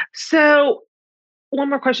 So one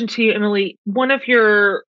more question to you, Emily. One of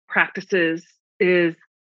your practices is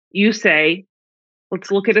you say,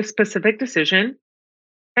 let's look at a specific decision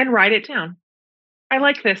and write it down. I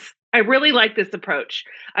like this. I really like this approach.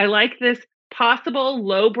 I like this possible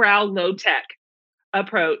lowbrow, low tech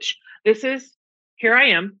approach. This is, here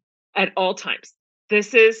I am at all times.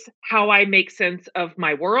 This is how I make sense of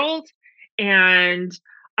my world. And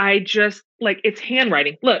I just like, it's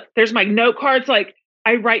handwriting. Look, there's my note cards. Like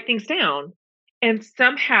I write things down and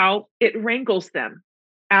somehow it wrangles them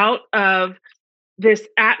out of this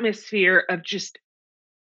atmosphere of just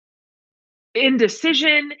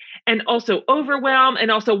indecision and also overwhelm.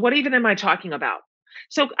 And also, what even am I talking about?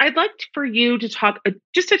 So I'd like for you to talk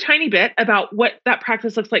just a tiny bit about what that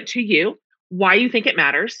practice looks like to you, why you think it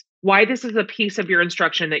matters, why this is a piece of your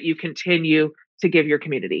instruction that you continue to give your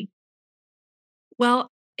community.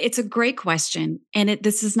 Well, it's a great question. And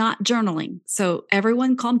this is not journaling. So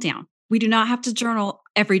everyone calm down. We do not have to journal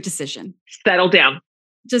every decision. Settle down.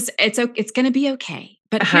 Just it's going to be okay.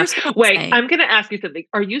 But here's what Wait, I'm going to ask you something.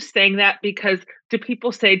 Are you saying that because do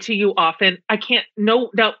people say to you often, I can't,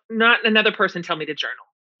 no, not another person tell me to journal?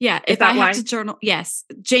 Yeah. If I have to journal, yes.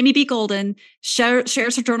 Jamie B. Golden shares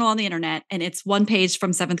her journal on the internet and it's one page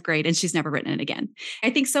from 7th grade and she's never written it again. I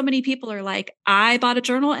think so many people are like, I bought a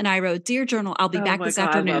journal and I wrote, Dear Journal, I'll be back this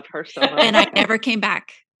afternoon. I love her so much. And I never came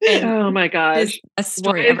back. And oh my gosh. A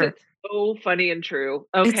story ever. So funny and true.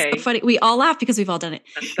 Okay. It's so funny. We all laugh because we've all done it.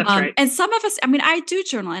 That's right. And some of us, I do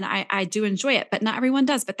journal and I do enjoy it, but not everyone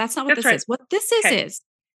does. But that's not what this is. What this is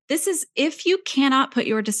this is if you cannot put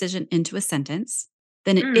your decision into a sentence,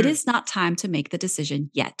 then it is not time to make the decision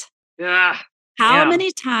yet. How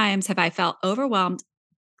many times have I felt overwhelmed,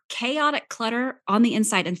 chaotic clutter on the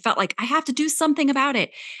inside and felt like I have to do something about it?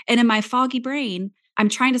 And in my foggy brain, I'm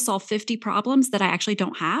trying to solve 50 problems that I actually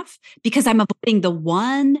don't have because I'm avoiding the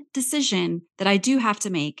one decision that I do have to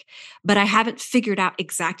make, but I haven't figured out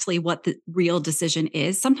exactly what the real decision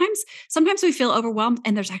is. Sometimes we feel overwhelmed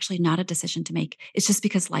and there's actually not a decision to make. It's just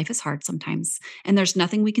because life is hard sometimes and there's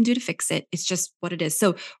nothing we can do to fix it. It's just what it is.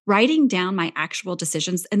 So writing down my actual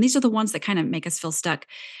decisions, and these are the ones that kind of make us feel stuck,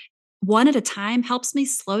 one at a time helps me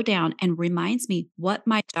slow down and reminds me what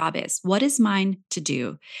my job is, what is mine to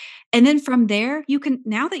do. And then from there, you can,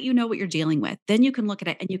 now that you know what you're dealing with, then you can look at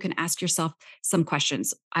it and you can ask yourself some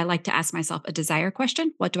questions. I like to ask myself a desire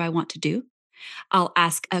question. What do I want to do? I'll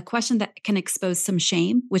ask a question that can expose some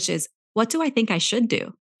shame, which is, what do I think I should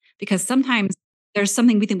do? Because sometimes there's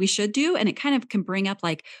something we think we should do, and it kind of can bring up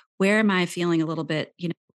like, where am I feeling a little bit,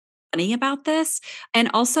 funny about this? And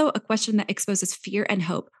also a question that exposes fear and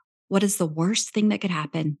hope. What is the worst thing that could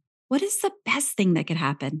happen? What is the best thing that could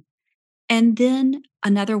happen? And then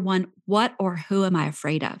another one, what or who am I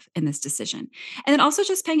afraid of in this decision? And then also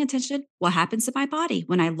just paying attention, what happens to my body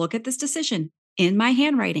when I look at this decision in my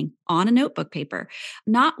handwriting on a notebook paper?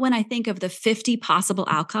 Not when I think of the 50 possible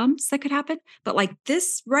outcomes that could happen, but like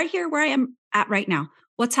this right here where I am at right now.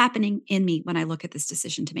 What's happening in me when I look at this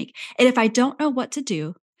decision to make? And if I don't know what to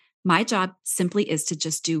do, my job simply is to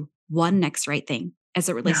just do one next right thing as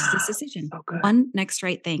it relates to this decision. So good. One next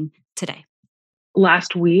right thing today.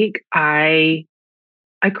 Last week, I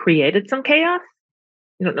created some chaos.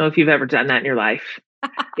 I don't know if you've ever done that in your life.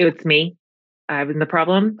 It was me. I was in the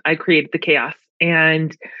problem. I created the chaos,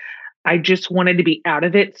 and I just wanted to be out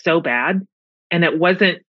of it so bad. And it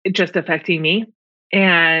wasn't just affecting me.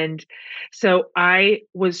 And so I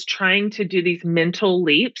was trying to do these mental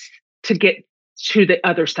leaps to get to the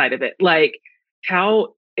other side of it. Like,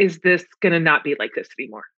 how is this going to not be like this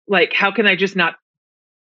anymore? Like, how can I just not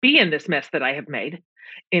be in this mess that I have made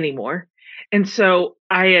anymore? And so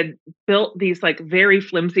I had built these like very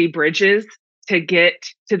flimsy bridges to get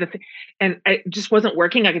to and it just wasn't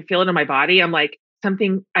working. I could feel it in my body. I'm like,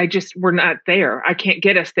 we're not there. I can't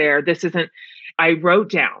get us there. This isn't, I wrote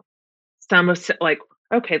down some of like,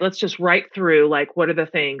 okay, let's just write through like, what are the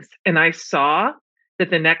things? And I saw that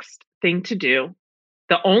the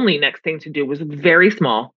only next thing to do was very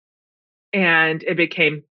small, and it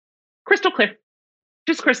became crystal clear.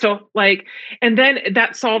 Just crystal, like, and then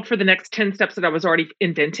that solved for the next 10 steps that I was already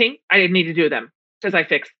indenting. I didn't need to do them because I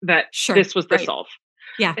fixed that. Sure, this was the right. solve.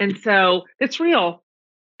 Yeah. And so it's real.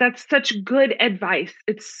 That's such good advice.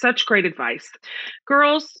 It's such great advice.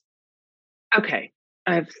 Girls, okay.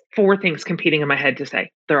 I have 4 things competing in my head to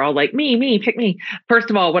say. They're all like, me, pick me. First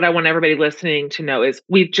of all, what I want everybody listening to know is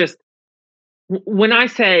when I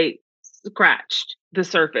say scratched the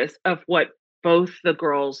surface of what both the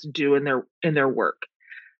girls do in their work,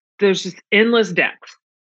 there's just endless depth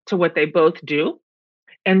to what they both do.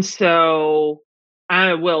 And so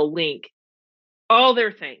I will link all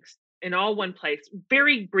their things in all one place.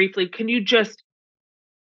 Very briefly, can you just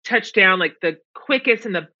touch down like the quickest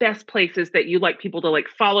and the best places that you like people to like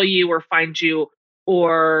follow you or find you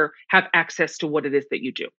or have access to what it is that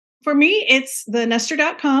you do? For me, it's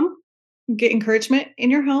thenester.com. Get encouragement in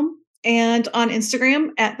your home, and on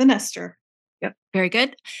Instagram at the Nester. Yep. Very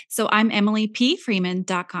good. So I'm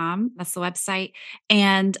EmilyPFreeman.com. That's the website.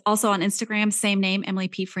 And also on Instagram, same name, Emily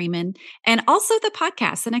P. Freeman. And also the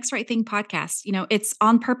podcast, the Next Right Thing podcast. It's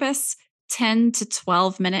on purpose, 10 to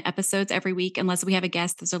 12-minute episodes every week, unless we have a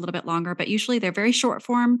guest that's a little bit longer. But usually they're very short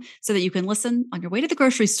form so that you can listen on your way to the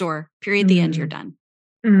grocery store. Period. The end, you're done.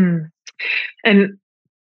 And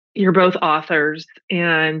you're both authors,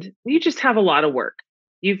 and you just have a lot of work.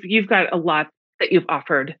 You've got a lot that you've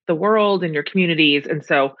offered the world and your communities. And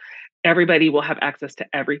so everybody will have access to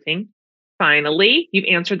everything. Finally, you've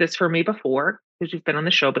answered this for me before because you've been on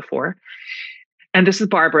the show before. And this is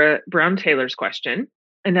Barbara Brown Taylor's question,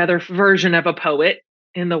 another version of a poet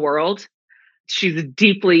in the world. She's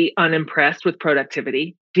deeply unimpressed with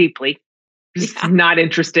productivity, deeply. Just not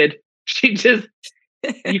interested. She just,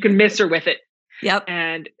 you can miss her with it. Yep.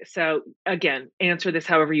 And so again, answer this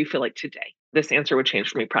however you feel like today. This answer would change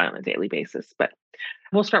for me probably on a daily basis, but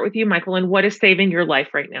we'll start with you, Myquillyn. What is saving your life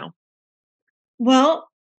right now? Well,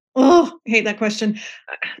 I hate that question.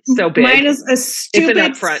 So big. Mine is a stupid.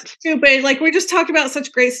 Like we just talked about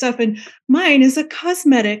such great stuff, and mine is a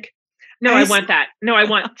cosmetic. No, I want that. No, I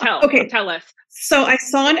want. Tell us. So I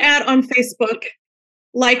saw an ad on Facebook,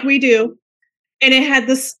 like we do, and it had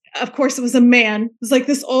this. Of course, it was a man. It was like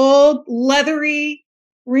this old, leathery,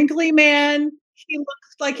 wrinkly man. He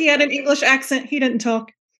looked like he had an English accent. He didn't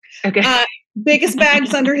talk. Okay. Biggest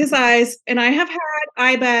bags under his eyes. And I have had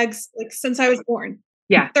eye bags like since I was born.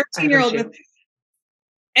 Yeah. 13-year-old with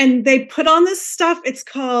And they put on this stuff. It's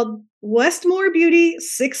called Westmore Beauty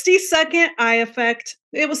 60-second eye effect.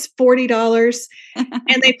 It was $40.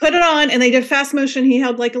 And they put it on and they did fast motion. He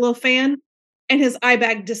held like a little fan and his eye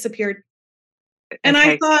bag disappeared. And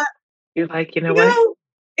I thought, you're like, you know what? no,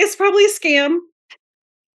 it's probably a scam,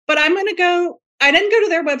 but I'm going to go. I didn't go to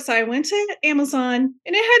their website. I went to Amazon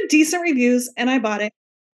and it had decent reviews and I bought it.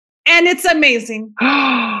 And it's amazing.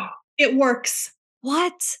 It works.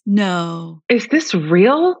 What? No. Is this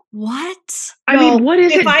real? What? I mean, what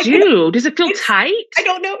does it do? Does it feel tight? I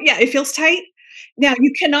don't know. Yeah, it feels tight. Now,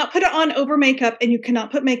 you cannot put it on over makeup and you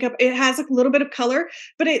cannot put makeup. It has a little bit of color,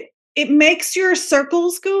 but it makes your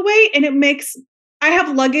circles go away and it makes, I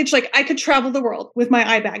have luggage, like I could travel the world with my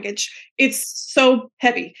eye baggage. It's so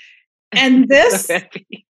heavy. And this, So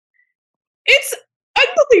heavy. it's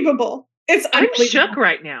unbelievable. I'm shook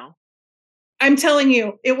right now. I'm telling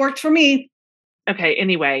you, it worked for me. Okay,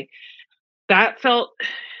 anyway, that felt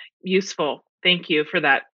useful. Thank you for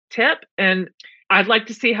that tip. And I'd like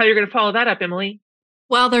to see how you're going to follow that up, Emily.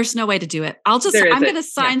 Well, there's no way to do it. I'm going to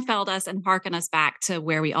Seinfeld us and hearken us back to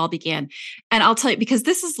where we all began. And I'll tell you, because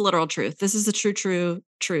this is literal truth. This is the true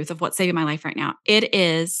truth of what's saving my life right now. It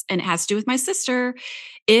is, and it has to do with my sister.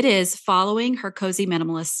 It is following her cozy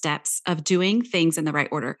minimalist steps of doing things in the right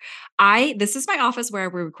order. This is my office where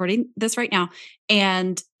we're recording this right now.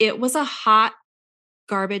 And it was a hot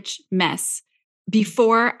garbage mess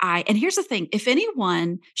and here's the thing, if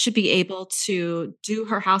anyone should be able to do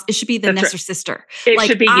her house, it should be the Nesser sister. It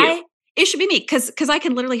should be you. It should be me because I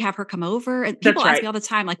can literally have her come over and people ask me all the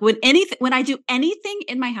time, like when I do anything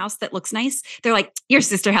in my house that looks nice, they're like, your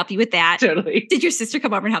sister helped you with that. Totally. Did your sister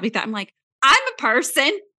come over and help you with that? I'm like, I'm a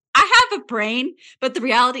person. I have a brain, but the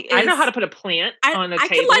reality is I know how to put a plant on a table. I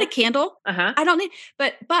can light a candle. Uh-huh. I don't need,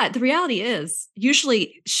 but the reality is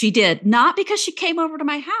usually she did, not because she came over to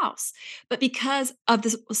my house, but because of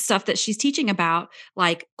the stuff that she's teaching about,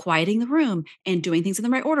 like quieting the room and doing things in the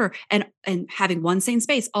right order and having one sane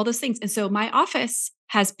space, all those things. And so my office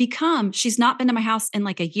has become, she's not been to my house in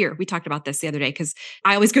like a year. We talked about this the other day because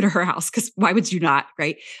I always go to her house because why would you not,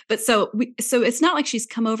 right? But so it's not like she's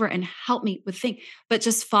come over and helped me with the thing, but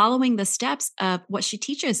just following the steps of what she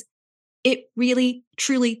teaches, it really,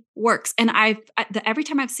 truly works. And every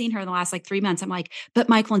time I've seen her in the last like 3 months, I'm like, but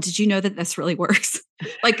Myquillyn, did you know that this really works?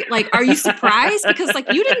 like, are you surprised? Because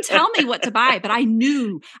like, you didn't tell me what to buy, but I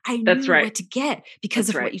knew what to get because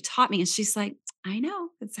of what you taught me. And she's like, I know.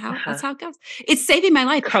 That's how it goes. It's saving my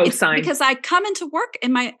life. Cosign. Because I come into work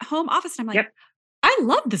in my home office and I'm like, I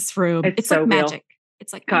love this room. It's so like magic. Real.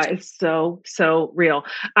 It's like magic. God, it's so real.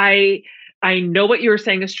 I know what you were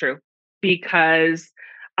saying is true because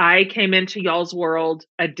I came into y'all's world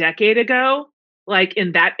a decade ago, like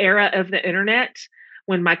in that era of the internet,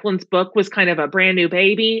 when Myquillyn's book was kind of a brand new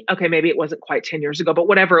baby. Okay, maybe it wasn't quite 10 years ago, but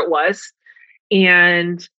whatever it was.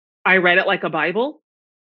 And I read it like a Bible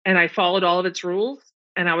and I followed all of its rules.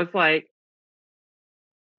 And I was like,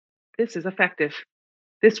 this is effective.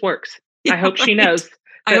 This works. Yeah, I hope she knows.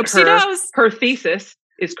 I hope she knows. Her thesis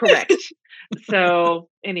is correct. So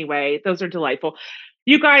anyway, those are delightful.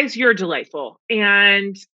 You guys, you're delightful.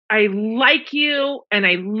 And I like you and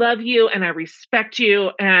I love you and I respect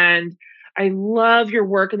you. And I love your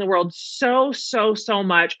work in the world so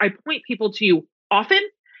much. I point people to you often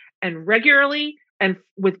and regularly and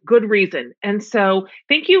with good reason. And so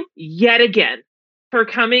thank you yet again for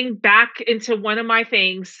coming back into one of my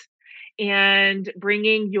things and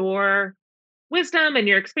bringing your wisdom and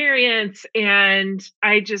your experience. And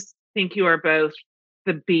I just think you are both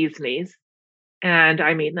the bee's knees. And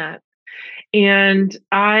I mean that. And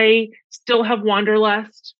I still have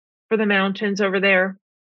wanderlust for the mountains over there.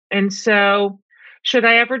 And so should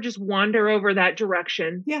I ever just wander over that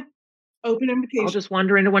direction? Yeah. Open invitation. I'll just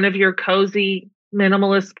wander into one of your cozy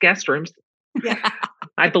minimalist guest rooms. Yeah.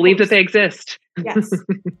 I believe that they exist. Yes.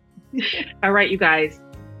 All right, you guys.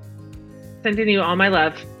 Sending you all my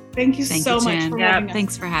love. Thank you so much Jen. for having us.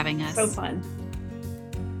 Thanks for having us. So fun.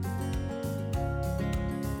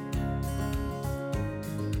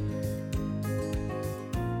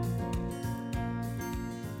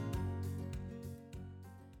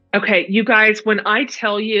 Okay, you guys, when I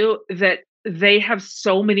tell you that they have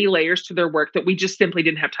so many layers to their work that we just simply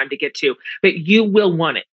didn't have time to get to, but you will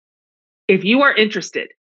want it. If you are interested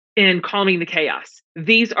in calming the chaos,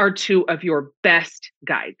 these are two of your best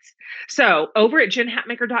guides. So over at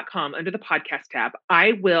jenhatmaker.com under the podcast tab,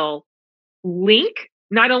 I will link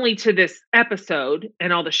not only to this episode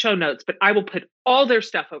and all the show notes, but I will put all their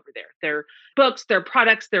stuff over there. Their books, their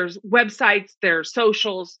products, their websites, their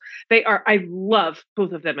socials. I love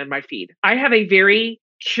both of them in my feed. I have a very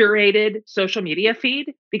curated social media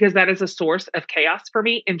feed because that is a source of chaos for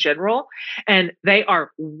me in general. And they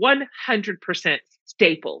are 100%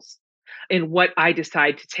 staples in what I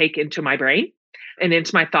decide to take into my brain and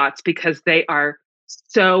into my thoughts because they are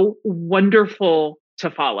so wonderful to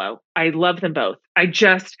follow. I love them both. I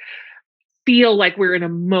just feel like we're in a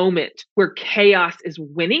moment where chaos is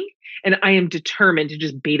winning and I am determined to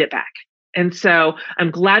just beat it back. And so I'm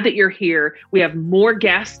glad that you're here. We have more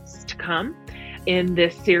guests to come in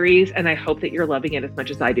this series, and I hope that you're loving it as much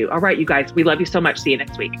as I do. All right, you guys, we love you so much. See you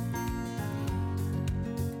next week.